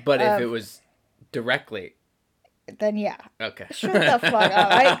concept. But if it was directly... Then yeah. Okay. Shut the fuck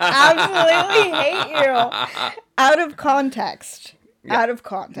up. I absolutely hate you. Out of context. Yeah. Out of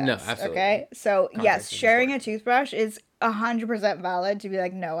context. No, absolutely. Okay? So, Context yes, is sharing important. a toothbrush is 100% valid to be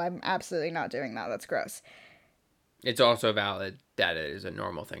like, no, I'm absolutely not doing that. That's gross. It's also valid that it is a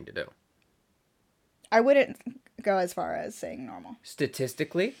normal thing to do. I wouldn't go as far as saying normal.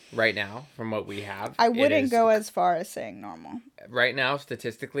 Statistically, right now, from what we have... I wouldn't go as far as saying normal. Right now,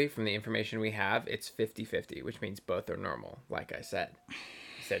 statistically, from the information we have, it's 50-50, which means both are normal, like I said. I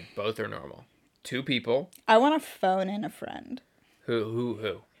said both are normal. 2 people. I want to phone in a friend.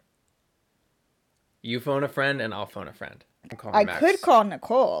 Who? You phone a friend and I'll phone a friend. I could call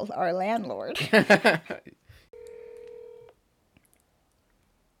Nicole, our landlord.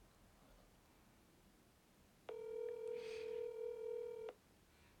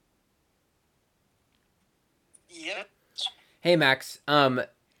 Yep. Hey, Max.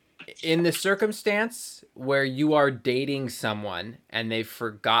 In the circumstance where you are dating someone and they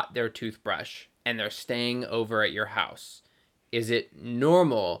forgot their toothbrush and they're staying over at your house, is it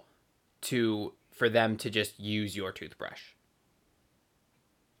normal for them to just use your toothbrush?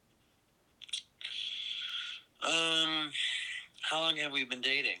 How long have we been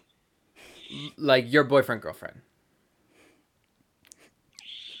dating? Like your boyfriend, girlfriend.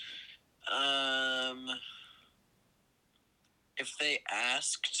 If they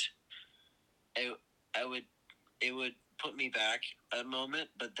asked, I would, it would put me back a moment,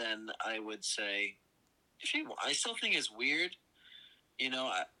 but then I would say, I still think it's weird.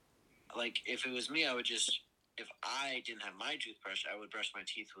 Like if it was me, I would just, if I didn't have my toothbrush, I would brush my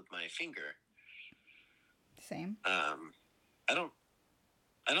teeth with my finger. Same. I don't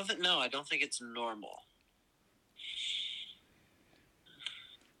think it's normal.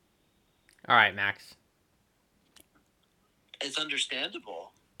 All right, Max. It's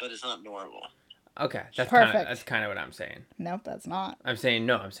understandable, but it's not normal. Okay, that's Perfect. kind of what I'm saying. Nope, that's not. I'm saying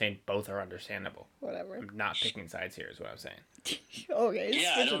both are understandable. Whatever. I'm not picking sides here, is what I'm saying. Okay.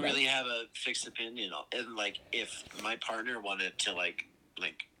 Yeah, I don't really have a fixed opinion. And like, if my partner wanted to like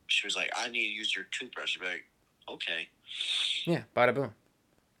she was like, I need to use your toothbrush, I'd be like, okay. Yeah, bada boom.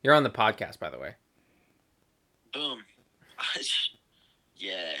 You're on the podcast, by the way. Boom.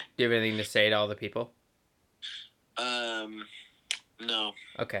 Yeah. Do you have anything to say to all the people? No.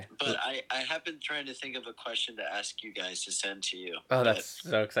 Okay. But I have been trying to think of a question to ask you guys to send to you. Oh, that's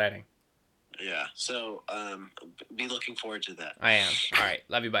so exciting. Yeah. So, be looking forward to that. I am. All right.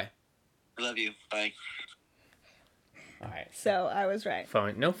 Love you. Bye. Love you. Bye. All right. So I was right.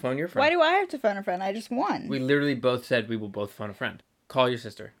 Phone your friend. Why do I have to phone a friend? I just won. We literally both said we will both phone a friend. Call your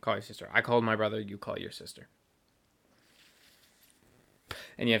sister. I called my brother. You call your sister.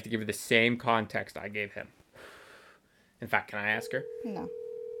 And you have to give her the same context I gave him. In fact, can I ask her? No.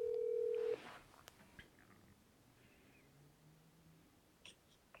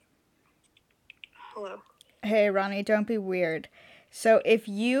 Hello. Hey, Ronnie, don't be weird. So if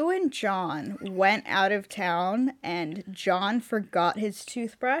you and John went out of town and John forgot his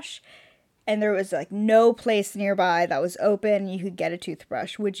toothbrush and there was like no place nearby that was open, you could get a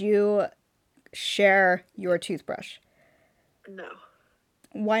toothbrush, would you share your toothbrush? No.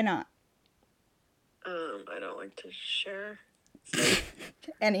 Why not? I don't like to share.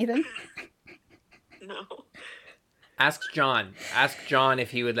 Anything? No. Ask John. Ask John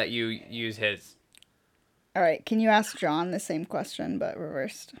if he would let you use his. All right, can you ask John the same question but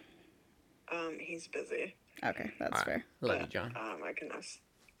reversed? He's busy. Okay, that's Right. fair. Love you, John. I can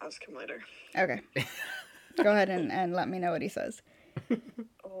ask him later. Okay. Go ahead and let me know what he says.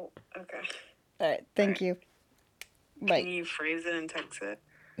 Oh, okay. All right, thank you. Bye. Can you phrase it and text it?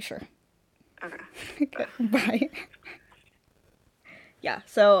 Sure. Okay. Okay, bye. Yeah,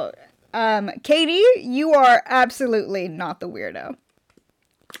 so, Katie, you are absolutely not the weirdo.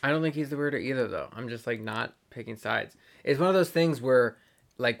 I don't think he's the weirdo either, though. I'm just, like, not picking sides. It's one of those things where,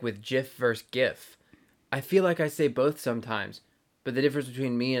 like, with GIF versus GIF, I feel like I say both sometimes, but the difference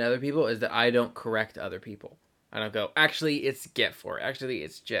between me and other people is that I don't correct other people. I don't go, actually, it's GIF, or actually,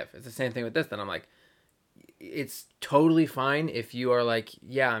 it's GIF. It's the same thing with this. Then I'm like, it's totally fine if you are like,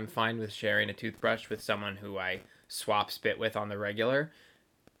 yeah, I'm fine with sharing a toothbrush with someone who I swap spit with on the regular.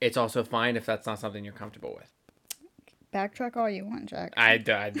 It's also fine if that's not something you're comfortable with. Backtrack all you want, Jack.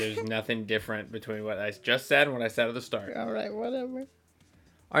 There's nothing different between what I just said and what I said at the start. All right, whatever.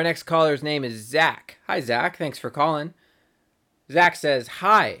 Our next caller's name is Zach. Hi, Zach. Thanks for calling. Zach says,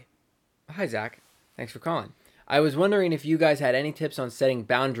 hi. Hi, Zach. Thanks for calling. I was wondering if you guys had any tips on setting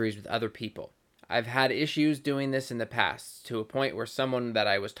boundaries with other people. I've had issues doing this in the past, to a point where someone that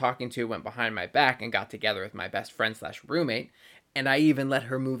I was talking to went behind my back and got together with my best friend / roommate, and I even let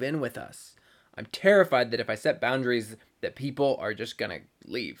her move in with us. I'm terrified that if I set boundaries that people are just gonna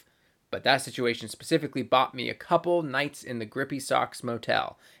leave. But that situation specifically bought me a couple nights in the Grippy Socks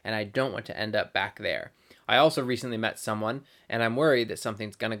motel, and I don't want to end up back there. I also recently met someone, and I'm worried that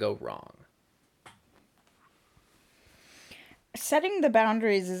something's gonna go wrong. Setting the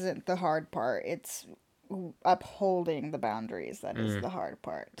boundaries isn't the hard part. It's upholding the boundaries that is the hard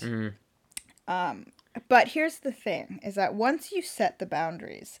part. But here's the thing, is that once you set the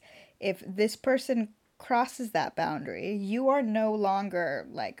boundaries, if this person crosses that boundary, you are no longer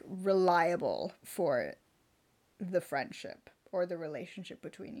like reliable for the friendship or the relationship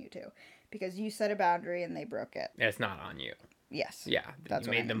between you two, because you set a boundary and they broke it. It's not on you. Yes. Yeah, That's you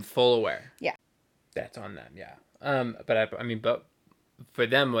what I made them mean. full aware. Yeah. That's on them. Yeah. But I mean, but for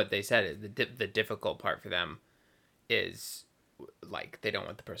them, what they said is the difficult part for them is like they don't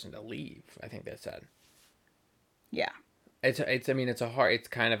want the person to leave. I think they said. Yeah. It's I mean it's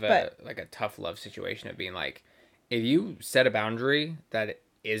kind of a like a tough love situation of being like, if you set a boundary that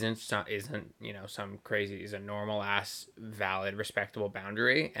isn't some crazy, is a normal ass valid respectable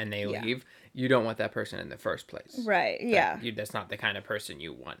boundary, and they leave, you don't want that person in the first place. Right. Yeah. That's not the kind of person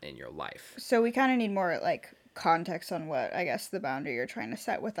you want in your life. So we kind of need more like context on what I guess the boundary you're trying to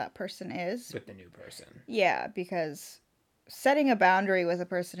set with that person is. With the new person. Yeah, because setting a boundary with a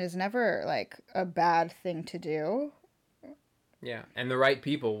person is never like a bad thing to do. Yeah, and the right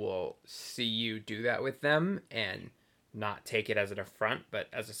people will see you do that with them and not take it as an affront, but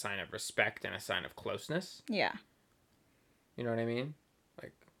as a sign of respect and a sign of closeness. Yeah. You know what I mean?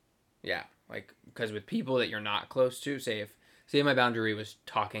 Like, yeah, like, because with people that you're not close to, say my boundary was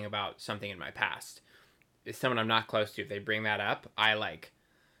talking about something in my past, if someone I'm not close to, if they bring that up, I like,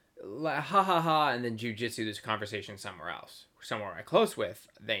 ha ha ha, and then jujitsu this conversation somewhere else. Somewhere I'm close with,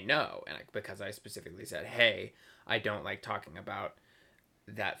 they know, and because I specifically said, hey, I don't like talking about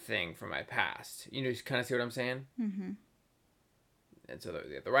that thing from my past. You know, just kind of see what I'm saying? Mm-hmm. And so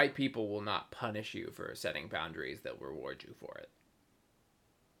the right people will not punish you for setting boundaries. They'll reward you for it.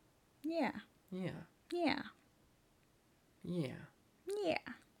 Yeah. Yeah. Yeah. Yeah. Yeah.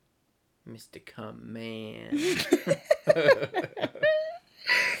 Mr. Come Man.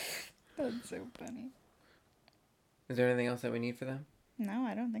 That's so funny. Is there anything else that we need for them? No,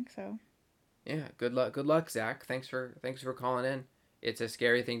 I don't think so. Yeah. Good luck, Zach. Thanks for calling in. It's a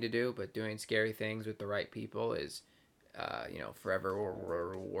scary thing to do, but doing scary things with the right people is, forever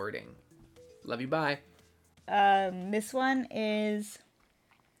rewarding. Love you. Bye. This one is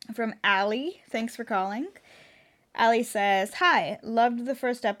from Allie. Thanks for calling. Allie says, "Hi, loved the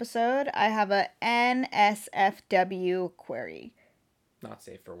first episode. I have a NSFW query." Not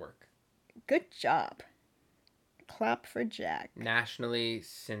safe for work. Good job. Clap for Jack. Nationally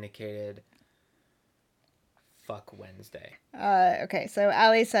syndicated. Fuck Wednesday. Okay, so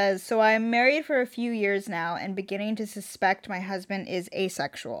Allie says, "So I'm married for a few years now and beginning to suspect my husband is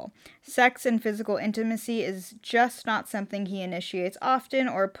asexual. Sex and physical intimacy is just not something he initiates often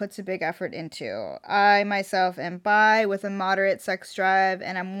or puts a big effort into. I myself am bi with a moderate sex drive,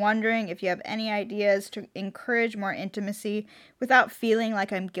 and I'm wondering if you have any ideas to encourage more intimacy without feeling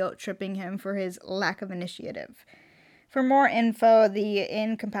like I'm guilt-tripping him for his lack of initiative. For more info, the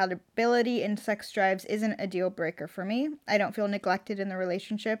incompatibility in sex drives isn't a deal breaker for me. I don't feel neglected in the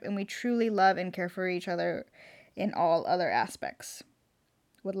relationship, and we truly love and care for each other in all other aspects.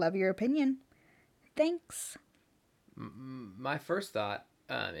 Would love your opinion. Thanks." My first thought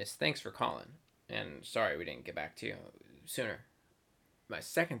is thanks for calling, and sorry we didn't get back to you sooner. My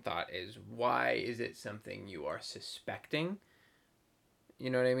second thought is, why is it something you are suspecting? You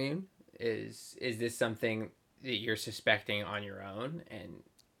know what I mean? Is this something that you're suspecting on your own,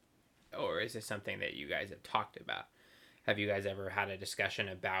 or is this something that you guys have talked about? Have you guys ever had a discussion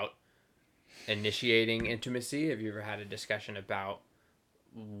about initiating intimacy? Have you ever had a discussion about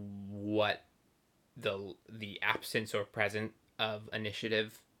what the absence or presence of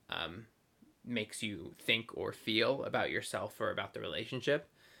initiative makes you think or feel about yourself or about the relationship?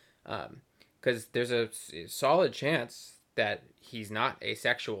 Because there's a solid chance that he's not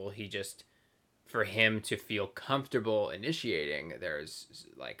asexual. He just, for him to feel comfortable initiating, there's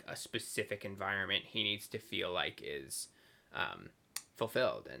like a specific environment he needs to feel like is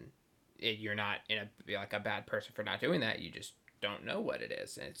fulfilled, and you're not in a bad person for not doing that. You just don't know what it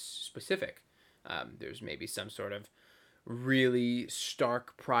is, and it's specific. There's maybe some sort of really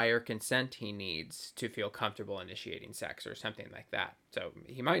stark prior consent he needs to feel comfortable initiating sex or something like that. So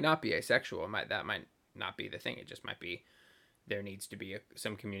he might not be asexual. That might not be the thing. It just might be there needs to be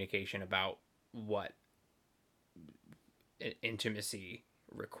some communication about what intimacy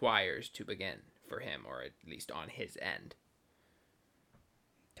requires to begin for him, or at least on his end.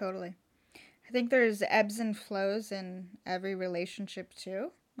 Totally. I think there's ebbs and flows in every relationship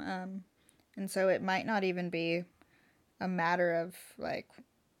too. And so it might not even be a matter of like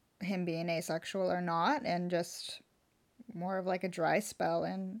him being asexual or not, and just more of like a dry spell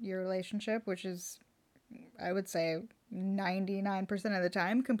in your relationship, which is, I would say, 99% of the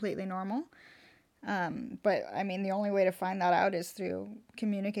time completely normal. But I mean, the only way to find that out is through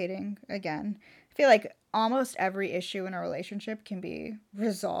communicating again. I feel like almost every issue in a relationship can be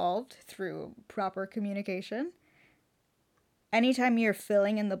resolved through proper communication. Anytime you're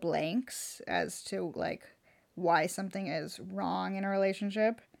filling in the blanks as to like why something is wrong in a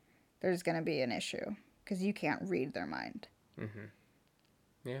relationship, there's going to be an issue because you can't read their mind. Mm-hmm.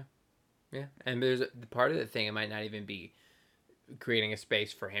 Yeah. Yeah. And there's part of the thing, it might not even be creating a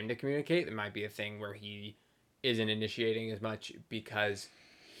space for him to communicate. It might be a thing where he isn't initiating as much because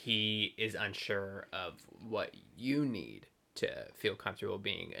he is unsure of what you need to feel comfortable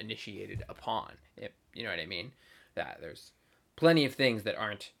being initiated upon. You know what I mean? That there's plenty of things that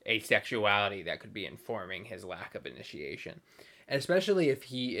aren't asexuality that could be informing his lack of initiation. And especially if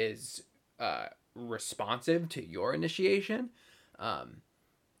he is responsive to your initiation,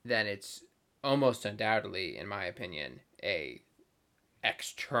 then it's almost undoubtedly, in my opinion, a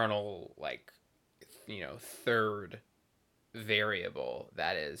external, like, third variable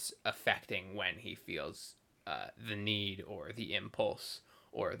that is affecting when he feels the need or the impulse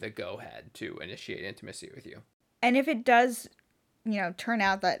or the go-ahead to initiate intimacy with you. And if it does, turn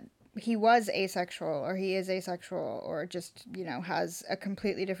out that he was asexual or he is asexual or just, has a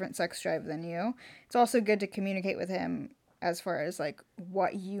completely different sex drive than you, it's also good to communicate with him as far as like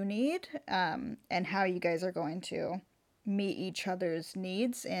what you need and how you guys are going to meet each other's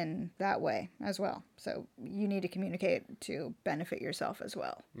needs in that way as well. So you need to communicate to benefit yourself as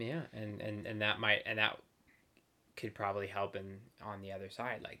well. Yeah, and that could probably help on the other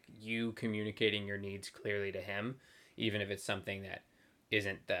side, like you communicating your needs clearly to him, even if it's something that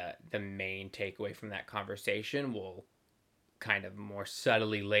isn't the main takeaway from that conversation, will kind of more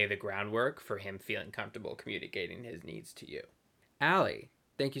subtly lay the groundwork for him feeling comfortable communicating his needs to you. Allie,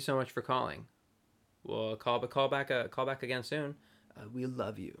 thank you so much for calling. We'll call back again soon. We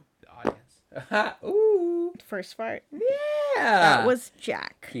love you, the audience. Ooh, first fart. Yeah, that was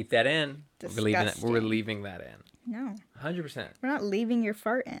Jack. Keep that in. Disgusting. We're leaving that in. No, 100%. We're not leaving your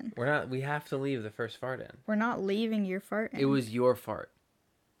fart in. We're not. We have to leave the first fart in. We're not leaving your fart in. It was your fart.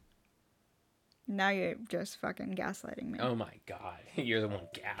 Now you're just fucking gaslighting me. Oh my god, you're the one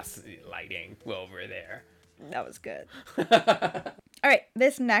gaslighting over there. That was good. All right,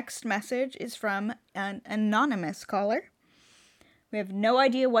 this next message is from an anonymous caller. We have no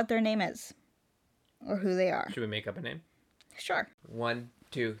idea what their name is or who they are. Should we make up a name? Sure. 1,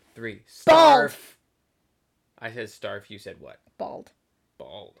 2, 3. Starf. Bald. I said starf. You said what? Bald.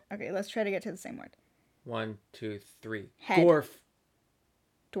 Bald. Okay, let's try to get to the same word. 1, 2, 3. Head. Gorf.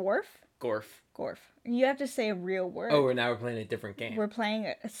 Dwarf? Gorf. Gorf. You have to say a real word. Oh, now we're playing a different game. We're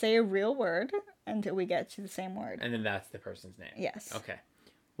playing, say a real word until we get to the same word. And then that's the person's name. Yes. Okay.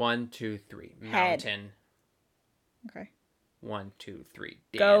 1, 2, 3. Head. Mountain. Okay. 1, 2, 3.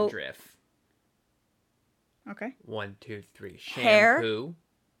 Go. Dandruff. Okay. 1, 2, 3. Hair. Shampoo.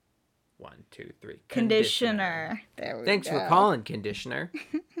 1, 2, 3. Conditioner. There we Thanks go. for calling, conditioner.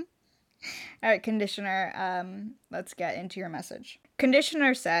 All right, conditioner, let's get into your message.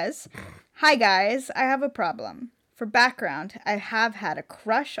 Conditioner says, "Hi guys, I have a problem. For background, I have had a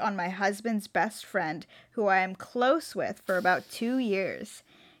crush on my husband's best friend who I am close with for about 2 years.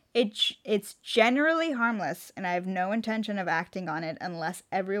 It's generally harmless and I have no intention of acting on it unless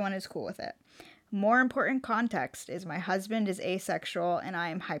everyone is cool with it. More important context is my husband is asexual and I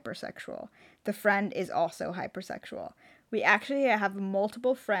am hypersexual. The friend is also hypersexual. We actually have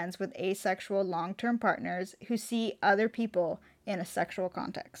multiple friends with asexual long-term partners who see other people in a sexual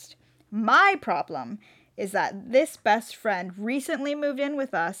context. My problem is that this best friend recently moved in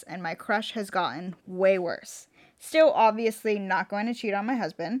with us and my crush has gotten way worse. Still obviously not going to cheat on my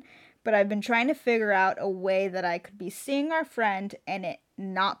husband, but I've been trying to figure out a way that I could be seeing our friend and it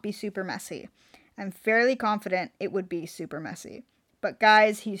not be super messy. I'm fairly confident it would be super messy. But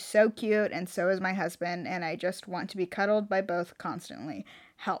guys, he's so cute and so is my husband and I just want to be cuddled by both constantly.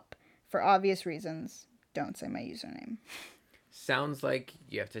 Help. For obvious reasons, don't say my username." Sounds like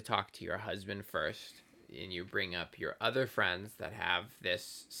you have to talk to your husband first and you bring up your other friends that have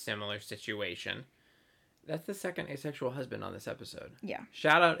this similar situation. That's the second asexual husband on this episode. Yeah.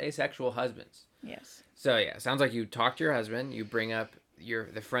 Shout out asexual husbands. Yes. So yeah, sounds like you talk to your husband, you bring up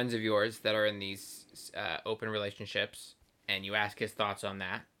the friends of yours that are in these open relationships, and you ask his thoughts on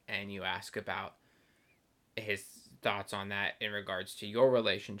that, and you ask about his thoughts on that in regards to your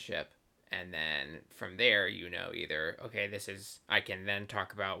relationship, and then from there, either, okay, I can then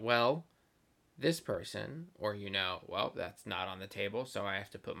talk about, well, this person, or, well, that's not on the table, so I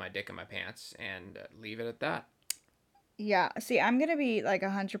have to put my dick in my pants and leave it at that. Yeah, see, I'm going to be,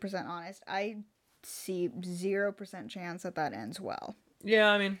 100% honest. I see 0% chance that ends well.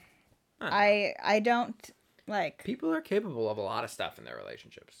 Yeah, I mean, I don't, people are capable of a lot of stuff in their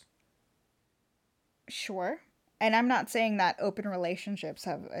relationships. Sure. And I'm not saying that open relationships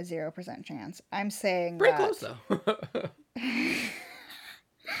have a 0% chance. I'm saying Pretty that close though.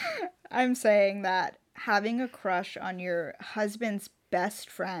 I'm saying that having a crush on your husband's best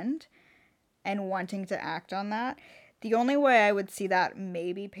friend and wanting to act on that, the only way I would see that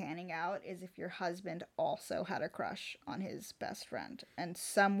maybe panning out is if your husband also had a crush on his best friend and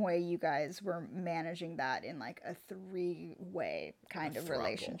some way you guys were managing that in like a three-way kind of throuple.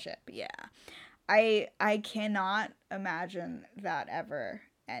 relationship. Yeah. I cannot imagine that ever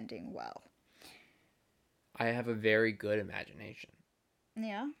ending well. I have a very good imagination.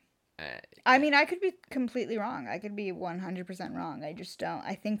 Yeah. Uh, I mean, I could be completely wrong. I could be 100% wrong. I just don't.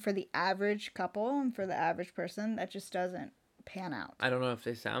 I think for the average couple and for the average person, that just doesn't pan out. I don't know if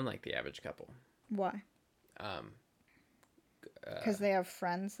they sound like the average couple. Why? Because they have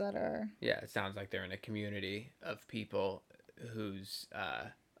friends that are. Yeah, it sounds like they're in a community of people whose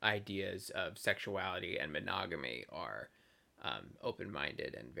ideas of sexuality and monogamy are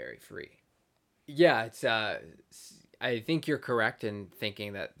open-minded and very free. Yeah, it's. I think you're correct in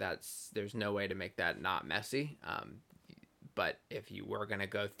thinking that there's no way to make that not messy. But if you were gonna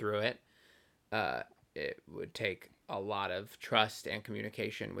go through it, it would take a lot of trust and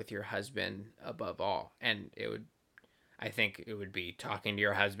communication with your husband above all, and I think it would be talking to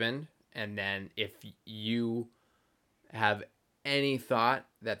your husband, and then if you have any thought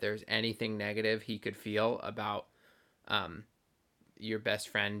that there's anything negative he could feel about your best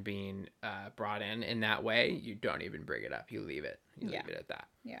friend being brought in that way, you don't even bring it up. You leave it. Leave it at that.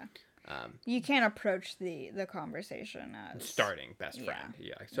 Yeah. You can't approach the conversation as starting best friend.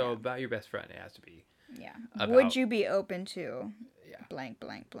 Yeah. So about your best friend, it has to be. Yeah. About, would you be open to blank,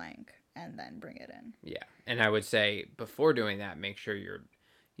 and then bring it in? Yeah. And I would say before doing that, make sure you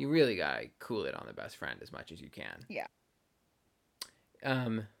really gotta cool it on the best friend as much as you can. Yeah.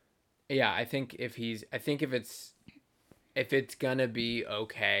 Yeah, I think if it's gonna be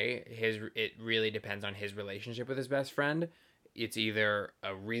okay, it really depends on his relationship with his best friend. It's either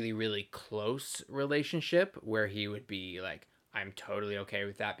a really, really close relationship where he would be like, I'm totally okay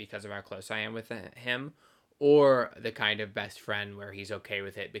with that because of how close I am with him, or the kind of best friend where he's okay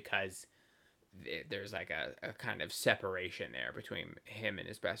with it because there's like a kind of separation there between him and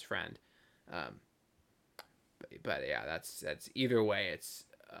his best friend. But yeah, that's either way, it's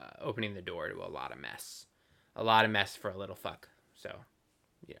opening the door to a lot of mess for a little fuck. So,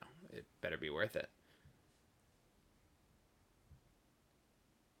 it better be worth it.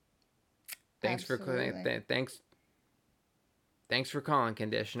 Thanks Thanks for calling,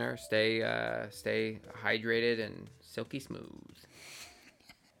 conditioner. Stay hydrated and silky smooth.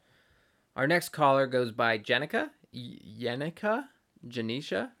 Our next caller goes by Jenica,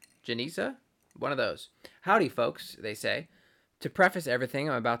 Janisa, one of those. Howdy, folks, they say. To preface everything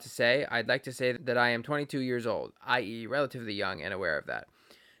I'm about to say, I'd like to say that I am 22 years old, i.e. relatively young and aware of that.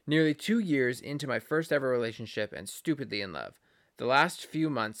 Nearly 2 years into my first ever relationship and stupidly in love. The last few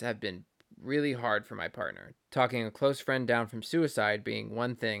months have been really hard for my partner, talking a close friend down from suicide being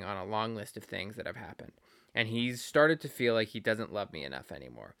one thing on a long list of things that have happened. And he's started to feel like he doesn't love me enough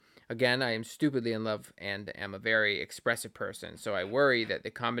anymore. Again, I am stupidly in love and am a very expressive person, so I worry that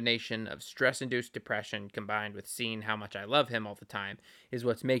the combination of stress-induced depression combined with seeing how much I love him all the time is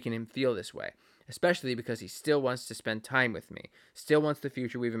what's making him feel this way, especially because he still wants to spend time with me, still wants the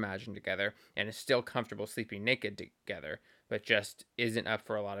future we've imagined together, and is still comfortable sleeping naked together, but just isn't up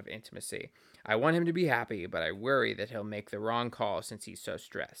for a lot of intimacy. I want him to be happy, but I worry that he'll make the wrong call since he's so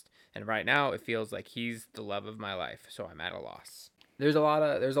stressed. And right now, it feels like he's the love of my life, so I'm at a loss. There's a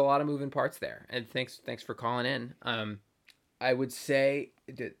lot of moving parts there, and thanks for calling in. I would say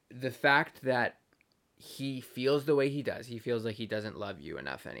the fact that he feels the way he does, he feels like he doesn't love you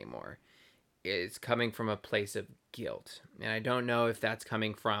enough anymore, is coming from a place of guilt, and I don't know if that's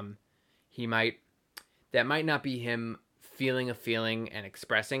coming from that might not be him feeling a feeling and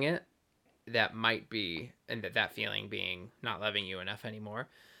expressing it. That might be, and that feeling being not loving you enough anymore.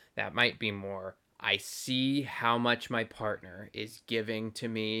 That might be more, I see how much my partner is giving to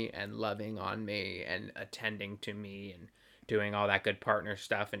me and loving on me and attending to me and doing all that good partner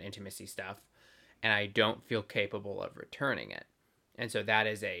stuff and intimacy stuff, and I don't feel capable of returning it. And so that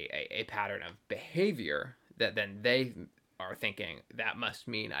is a pattern of behavior that then they are thinking, that must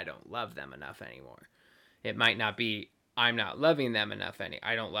mean I don't love them enough anymore. It might not be, I'm not loving them enough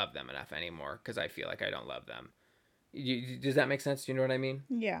I don't love them enough anymore because I feel like I don't love them. Does that make sense? Do you know what I mean?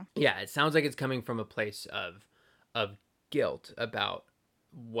 Yeah. Yeah, it sounds like it's coming from a place of guilt about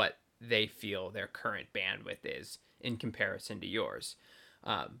what they feel their current bandwidth is in comparison to yours.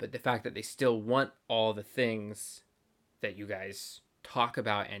 But the fact that they still want all the things that you guys talk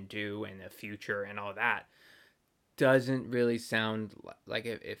about and do in the future and all that doesn't really sound like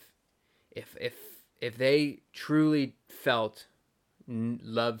if they truly felt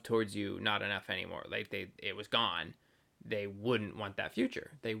love towards you not enough anymore, like it was gone, they wouldn't want that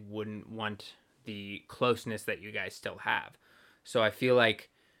future. They wouldn't want the closeness that you guys still have. So I feel like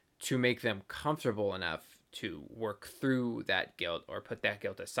to make them comfortable enough to work through that guilt or put that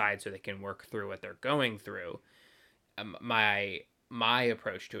guilt aside so they can work through what they're going through, my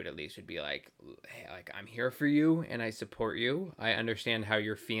approach to it at least would be like, hey, like, I'm here for you and I support you. I understand how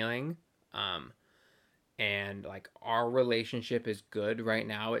you're feeling. And like, our relationship is good right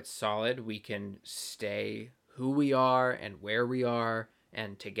now. It's solid. We can stay who we are and where we are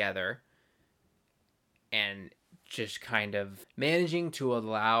and together, and just kind of managing to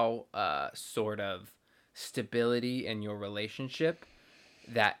allow sort of stability in your relationship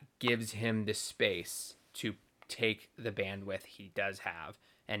that gives him the space to take the bandwidth he does have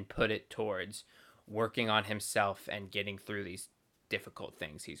and put it towards working on himself and getting through these difficult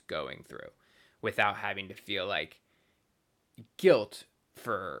things he's going through without having to feel like guilt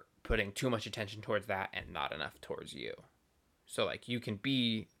for putting too much attention towards that and not enough towards you. So like, you can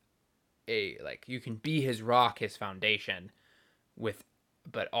be his rock, his foundation,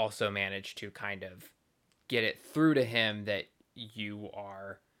 but also manage to kind of get it through to him that you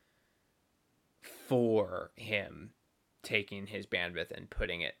are for him taking his bandwidth and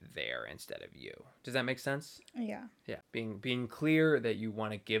putting it there instead of you. Does that make sense? Yeah. Yeah. Being clear that you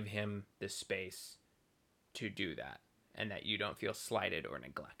want to give him the space to do that and that you don't feel slighted or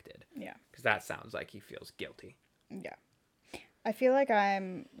neglected. Yeah. Because that sounds like he feels guilty. Yeah. I feel like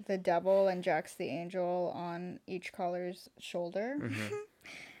I'm the devil and Jack's the angel on each caller's shoulder.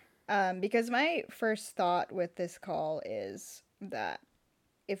 Mm-hmm. Because my first thought with this call is that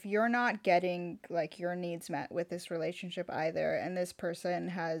if you're not getting like your needs met with this relationship either, and this person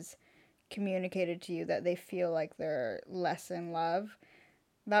has communicated to you that they feel like they're less in love,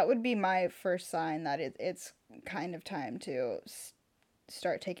 that would be my first sign that it's kind of time to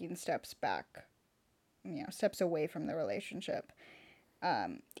start taking steps back, steps away from the relationship.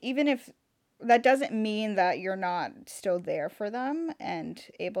 Even if that doesn't mean that you're not still there for them and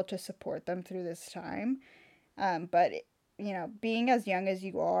able to support them through this time. But being as young as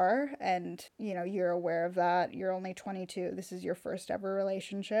you are and, you're aware of that, you're only 22, this is your first ever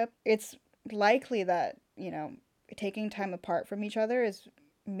relationship, it's likely that, taking time apart from each other is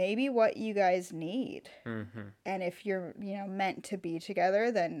maybe what you guys need. Mm-hmm. And if you're, meant to be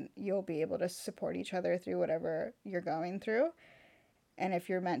together, then you'll be able to support each other through whatever you're going through. And if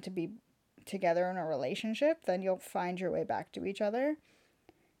you're meant to be together in a relationship, then you'll find your way back to each other.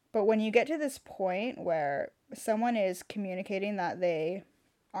 But when you get to this point where someone is communicating that they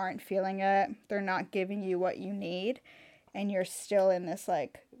aren't feeling it, they're not giving you what you need, and you're still in this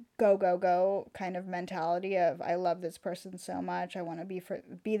like go, go, go kind of mentality of, I love this person so much, I want to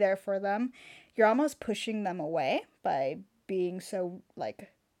be there for them, you're almost pushing them away by being so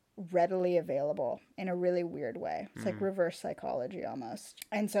like readily available in a really weird way. It's like reverse psychology almost.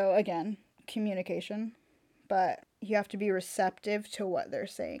 And so again, communication, but you have to be receptive to what they're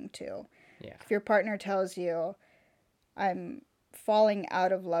saying too. Yeah. If your partner tells you, I'm falling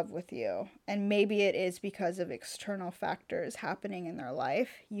out of love with you, and maybe it is because of external factors happening in their life,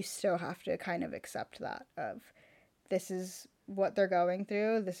 you still have to kind of accept that of, this is what they're going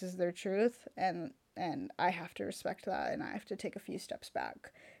through, this is their truth, and I have to respect that, and I have to take a few steps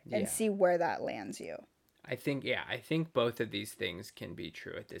back and see where that lands you. I think both of these things can be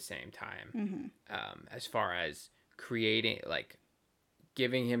true at the same time. As far as creating, like,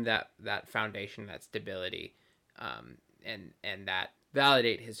 giving him that foundation, that stability, and that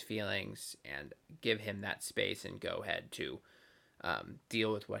validate his feelings and give him that space and go ahead to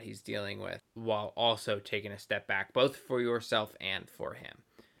deal with what he's dealing with, while also taking a step back, both for yourself and for him.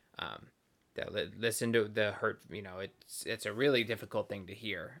 Listen to the hurt, it's a really difficult thing to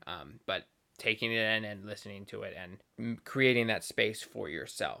hear, but taking it in and listening to it and creating that space for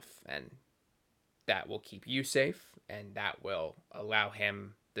yourself, and that will keep you safe, and that will allow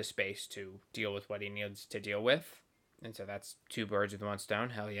him the space to deal with what he needs to deal with. And so that's two birds with one stone.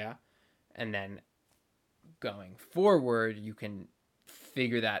 Hell yeah. And then going forward, you can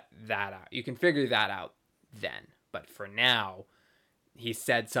figure that out. You can figure that out then. But for now, he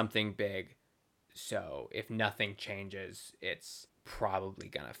said something big. So if nothing changes, it's probably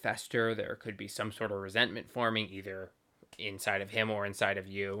going to fester. There could be some sort of resentment forming either inside of him or inside of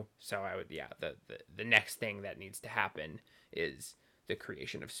you. So I would, the next thing that needs to happen is the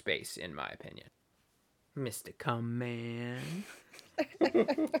creation of space, in my opinion. Mr. Come Man.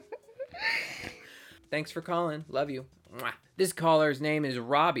 Thanks for calling. Love you. Mwah. This caller's name is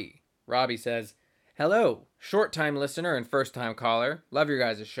Robbie. Robbie says, "Hello, short-time listener and first-time caller. Love your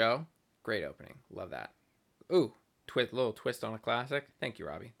guys' show. Great opening. Love that. Ooh, little twist on a classic. Thank you,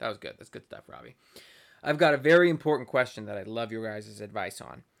 Robbie. That was good. That's good stuff, Robbie. I've got a very important question that I'd love your guys' advice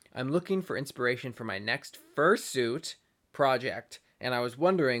on. I'm looking for inspiration for my next fursuit project, and I was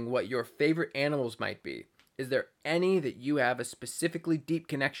wondering what your favorite animals might be. Is there any that you have a specifically deep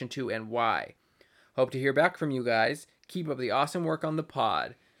connection to, and why? Hope to hear back from you guys. Keep up the awesome work on the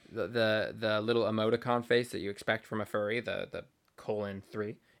pod." The little emoticon face that you expect from a furry, the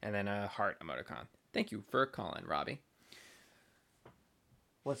 :3, and then a heart emoticon. Thank you for calling, Robbie.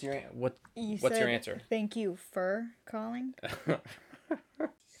 What's your answer? Thank you for calling.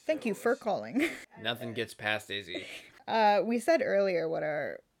 Thank you for calling. Nothing gets past Izzy. We said earlier what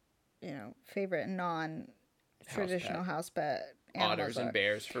our, favorite non-traditional house pet animals Otters and are.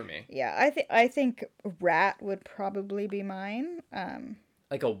 bears for me. Yeah, I think rat would probably be mine.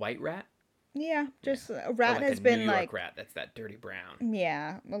 Like a white rat? Yeah, just a rat like has a been New York like rat. That's that dirty brown.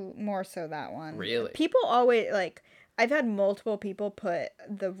 Yeah, well, more so that one. Really? People always I've had multiple people put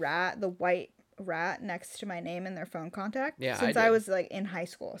the white rat next to my name in their phone contact. Yeah, since I was in high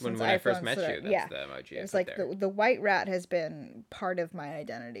school. When I first met you, that's the emoji. It was like the white rat has been part of my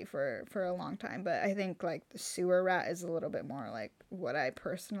identity for a long time. But I think the sewer rat is a little bit more like what I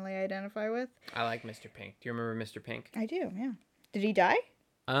personally identify with. I like Mr. Pink. Do you remember Mr. Pink? I do. Yeah. Did he die?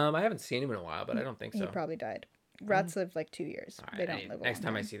 I haven't seen him in a while, but I don't think so. He probably died. Rats live 2 years. All right, they don't live. Next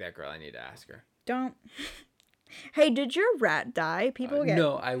time I see that girl, I need to ask her. Don't. Hey, did your rat die? People get...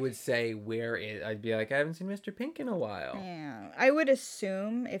 No, I would say, I'd be like, I haven't seen Mr. Pink in a while. Yeah. I would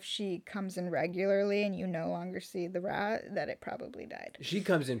assume if she comes in regularly and you no longer see the rat, that it probably died. She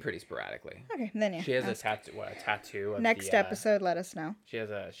comes in pretty sporadically. Okay, then yeah. She has a tattoo of Next episode, let us know. She has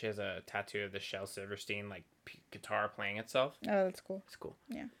a tattoo of the Shel Silverstein, guitar playing itself. Oh, that's cool. It's cool.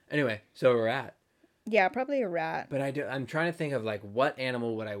 Yeah. Anyway, so a rat. Yeah, probably a rat. But I'm trying to think of, what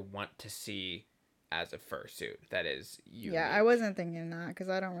animal would I want to see as a fursuit that is unique. Yeah, I wasn't thinking that because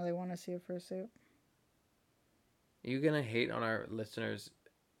I don't really want to see a fursuit. Are you gonna hate on our listeners'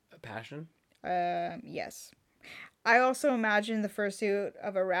 passion? Yes. I also imagine the fursuit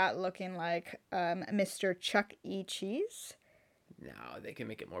of a rat looking like Mr. Chuck E. Cheese. No, they can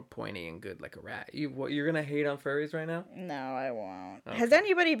make it more pointy and good like a rat. You're gonna hate on furries right now? No, I won't. Okay. Has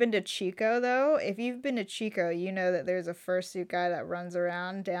anybody been to Chico though? If you've been to Chico, you know that there's a fursuit guy that runs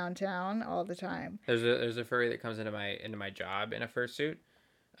around downtown all the time. There's a furry that comes into my job in a fursuit.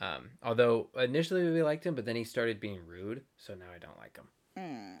 Although initially we liked him, but then he started being rude, so now I don't like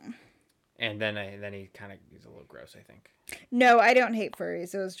him. And then he's a little gross, I think. No, I don't hate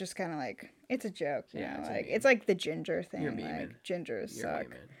furries. It was just kind of it's a joke. Yeah, it's like the ginger thing. You're memeing. Gingers You're suck.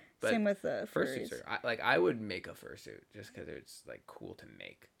 memeing. But same with the furries. Are, I would make a fursuit just because it's cool to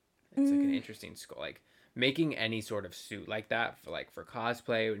make. It's an interesting skull. Making any sort of suit like that for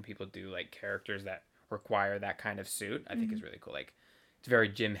cosplay when people do characters that require that kind of suit, I think is really cool. It's very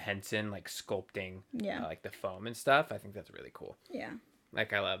Jim Henson, sculpting, the foam and stuff. I think that's really cool. Yeah.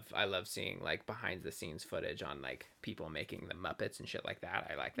 I love seeing behind the scenes footage on people making the Muppets and shit like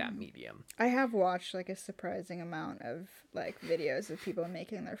that. I like that medium. I have watched a surprising amount of videos of people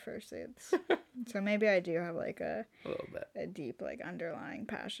making their fursuits. So maybe I do have a little bit a deep underlying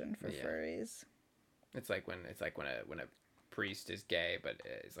passion for furries. It's when a priest is gay but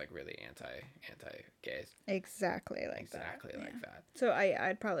is really anti-gays. Exactly like that. So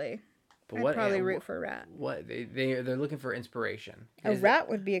I'd probably root for a rat. What they're looking for inspiration. A rat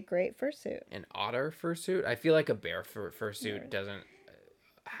would be a great fursuit. An otter fursuit? I feel like a bear fursuit doesn't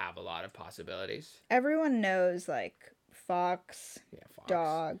have a lot of possibilities. Everyone knows fox,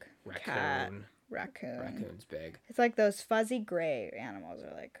 dog, raccoon, cat, raccoon. Raccoon's big. It's those fuzzy gray animals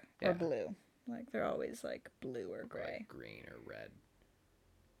are or blue. They're always blue or gray. Green or red.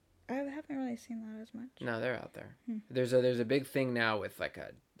 I haven't really seen that as much. No, they're out there. There's a big thing now with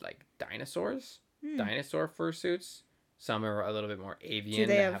dinosaurs, dinosaur fursuits. Some are a little bit more avian. Do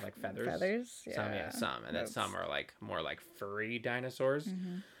they have feathers? Feathers. Yeah. Some, and then some are more furry dinosaurs.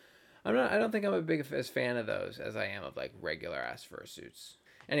 I don't think I'm a big fan of those as I am of regular ass fursuits.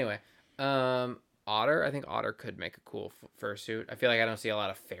 Anyway, otter. I think otter could make a cool fursuit. I feel like I don't see a lot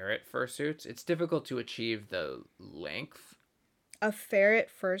of ferret fursuits. It's difficult to achieve the length. A ferret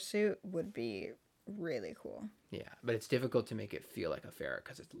fursuit would be really cool. Yeah, but it's difficult to make it feel like a ferret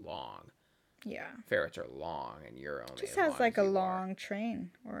because it's long. Yeah. Ferrets are long, and you're only just has a long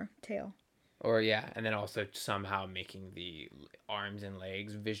train or tail. Or and then also somehow making the arms and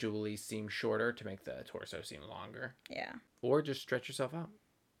legs visually seem shorter to make the torso seem longer. Yeah. Or just stretch yourself out.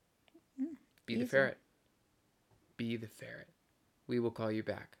 Be easy. the ferret. Be the ferret. We will call you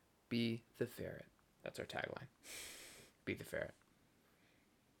back. Be the ferret. That's our tagline. Be the ferret.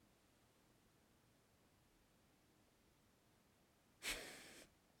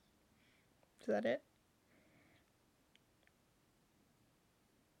 Is that it?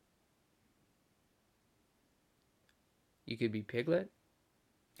 You could be Piglet.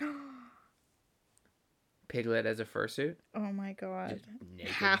 Piglet as a fursuit. Oh my god. Just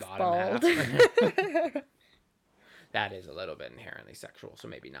naked Half bottom bald. half. That is a little bit inherently sexual, so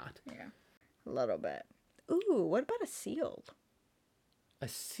maybe not. Yeah. A little bit. Ooh, what about a seal? A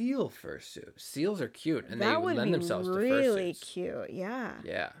seal fursuit. Seals are cute, and That they would lend be themselves to really fursuits. cute. Yeah.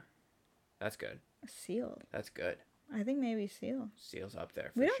 Yeah, that's good. A seal. That's good. I think maybe seal. Seals up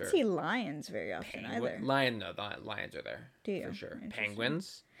there for We don't sure. see lions very often either. Lions are there. Do you? For sure. Interesting.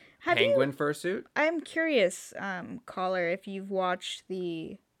 Penguins. Have Penguin fursuit. I'm curious, caller, if you've watched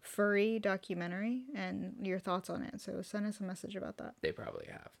the furry documentary and your thoughts on it. So send us a message about that. They probably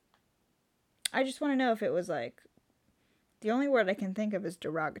have. I just want to know if it was like, the only word I can think of is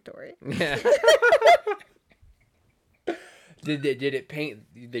derogatory. Yeah. Did it paint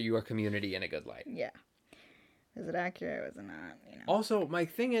your community in a good light? Yeah. Was it accurate? Was it not? You know. Also, my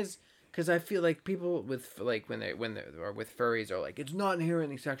thing is, because I feel like people with like when they're or with furries are like, it's not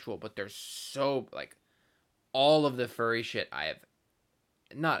inherently sexual, but they're so like, all of the furry shit I have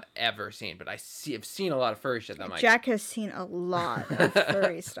not ever seen, but I've seen a lot of furry shit that I'm like, Jack has seen a lot of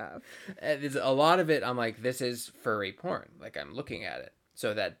furry stuff. there's a lot of it I'm like, this is furry porn. Like, I'm looking at it.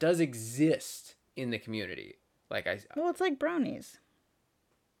 So that does exist in the community. Like, Well, it's like brownies.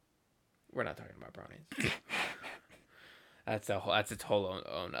 we're not talking about brownies. That's its whole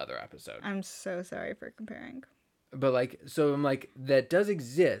own other episode. I'm so sorry for comparing. But like, so I'm like, that does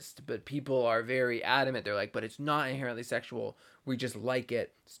exist, but people are very adamant. They're like, but it's not inherently sexual. We just like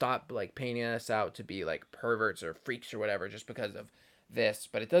it. Stop like painting us out to be like perverts or freaks or whatever just because of this.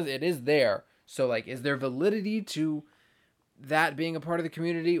 But it is there. So like, is there validity to that being a part of the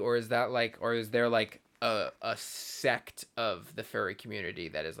community, or is there like a sect of the furry community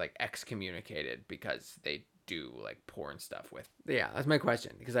that is like excommunicated because they do like porn stuff with? Yeah, that's my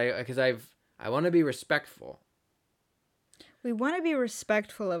question, because I want to be respectful. We want to be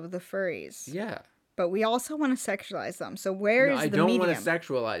respectful of the furries. Yeah. But we also want to sexualize them. So where is the medium? I don't want to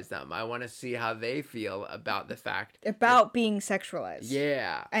sexualize them. I want to see how they feel about the fact about being sexualized.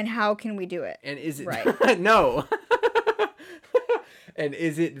 Yeah. And how can we do it? And is it right? No. And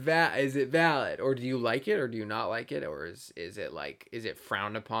is it valid, or do you like it, or do you not like it, or is it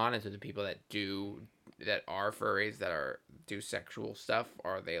frowned upon? And so the people that are furries that do sexual stuff,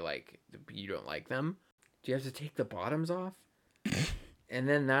 are they like, you don't like them? Do you have to take the bottoms off? And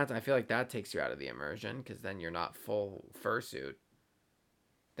then I feel like that takes you out of the immersion, because then you're not full fursuit.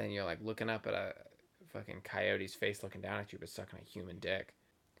 Then you're like looking up at a fucking coyote's face looking down at you, but sucking a human dick.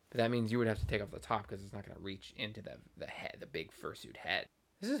 But that means you would have to take off the top, because it's not going to reach into the head, the big fursuit head.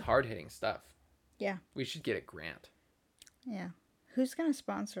 This is hard-hitting stuff. Yeah. We should get a grant. Yeah. Who's going to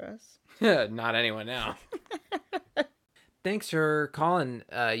sponsor us? Not anyone now. Thanks for calling,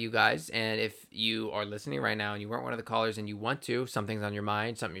 you guys. And if you are listening right now and you weren't one of the callers and you want to, something's on your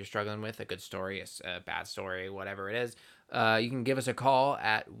mind, something you're struggling with, a good story, a bad story, whatever it is, you can give us a call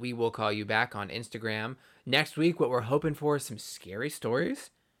at We Will Call You Back on Instagram. Next week, what we're hoping for is some scary stories.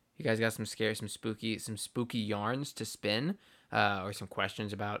 You guys got some spooky yarns to spin, or some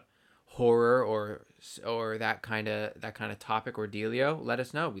questions about horror or that kind of topic or dealio. Let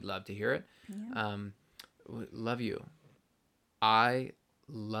us know. We'd love to hear it. Yeah. Love you. I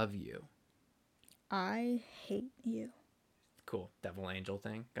love you. I hate you. Cool. Devil angel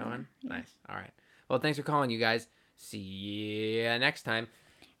thing going. Yeah. Nice. All right. Well, thanks for calling, you guys. See you next time.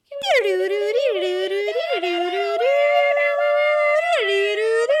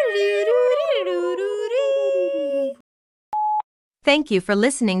 Thank you for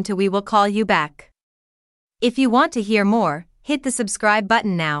listening to We Will Call You Back. If you want to hear more, hit the subscribe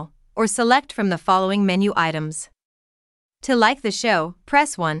button now, or select from the following menu items. To like the show,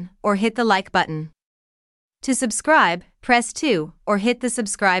 press 1, or hit the like button. To subscribe, press 2, or hit the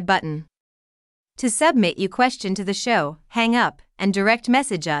subscribe button. To submit your question to the show, hang up and direct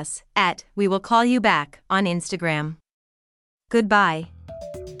message us at We Will Call You Back on Instagram. Goodbye.